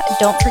next time,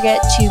 don't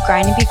forget to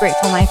grind and be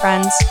grateful, my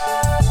friends.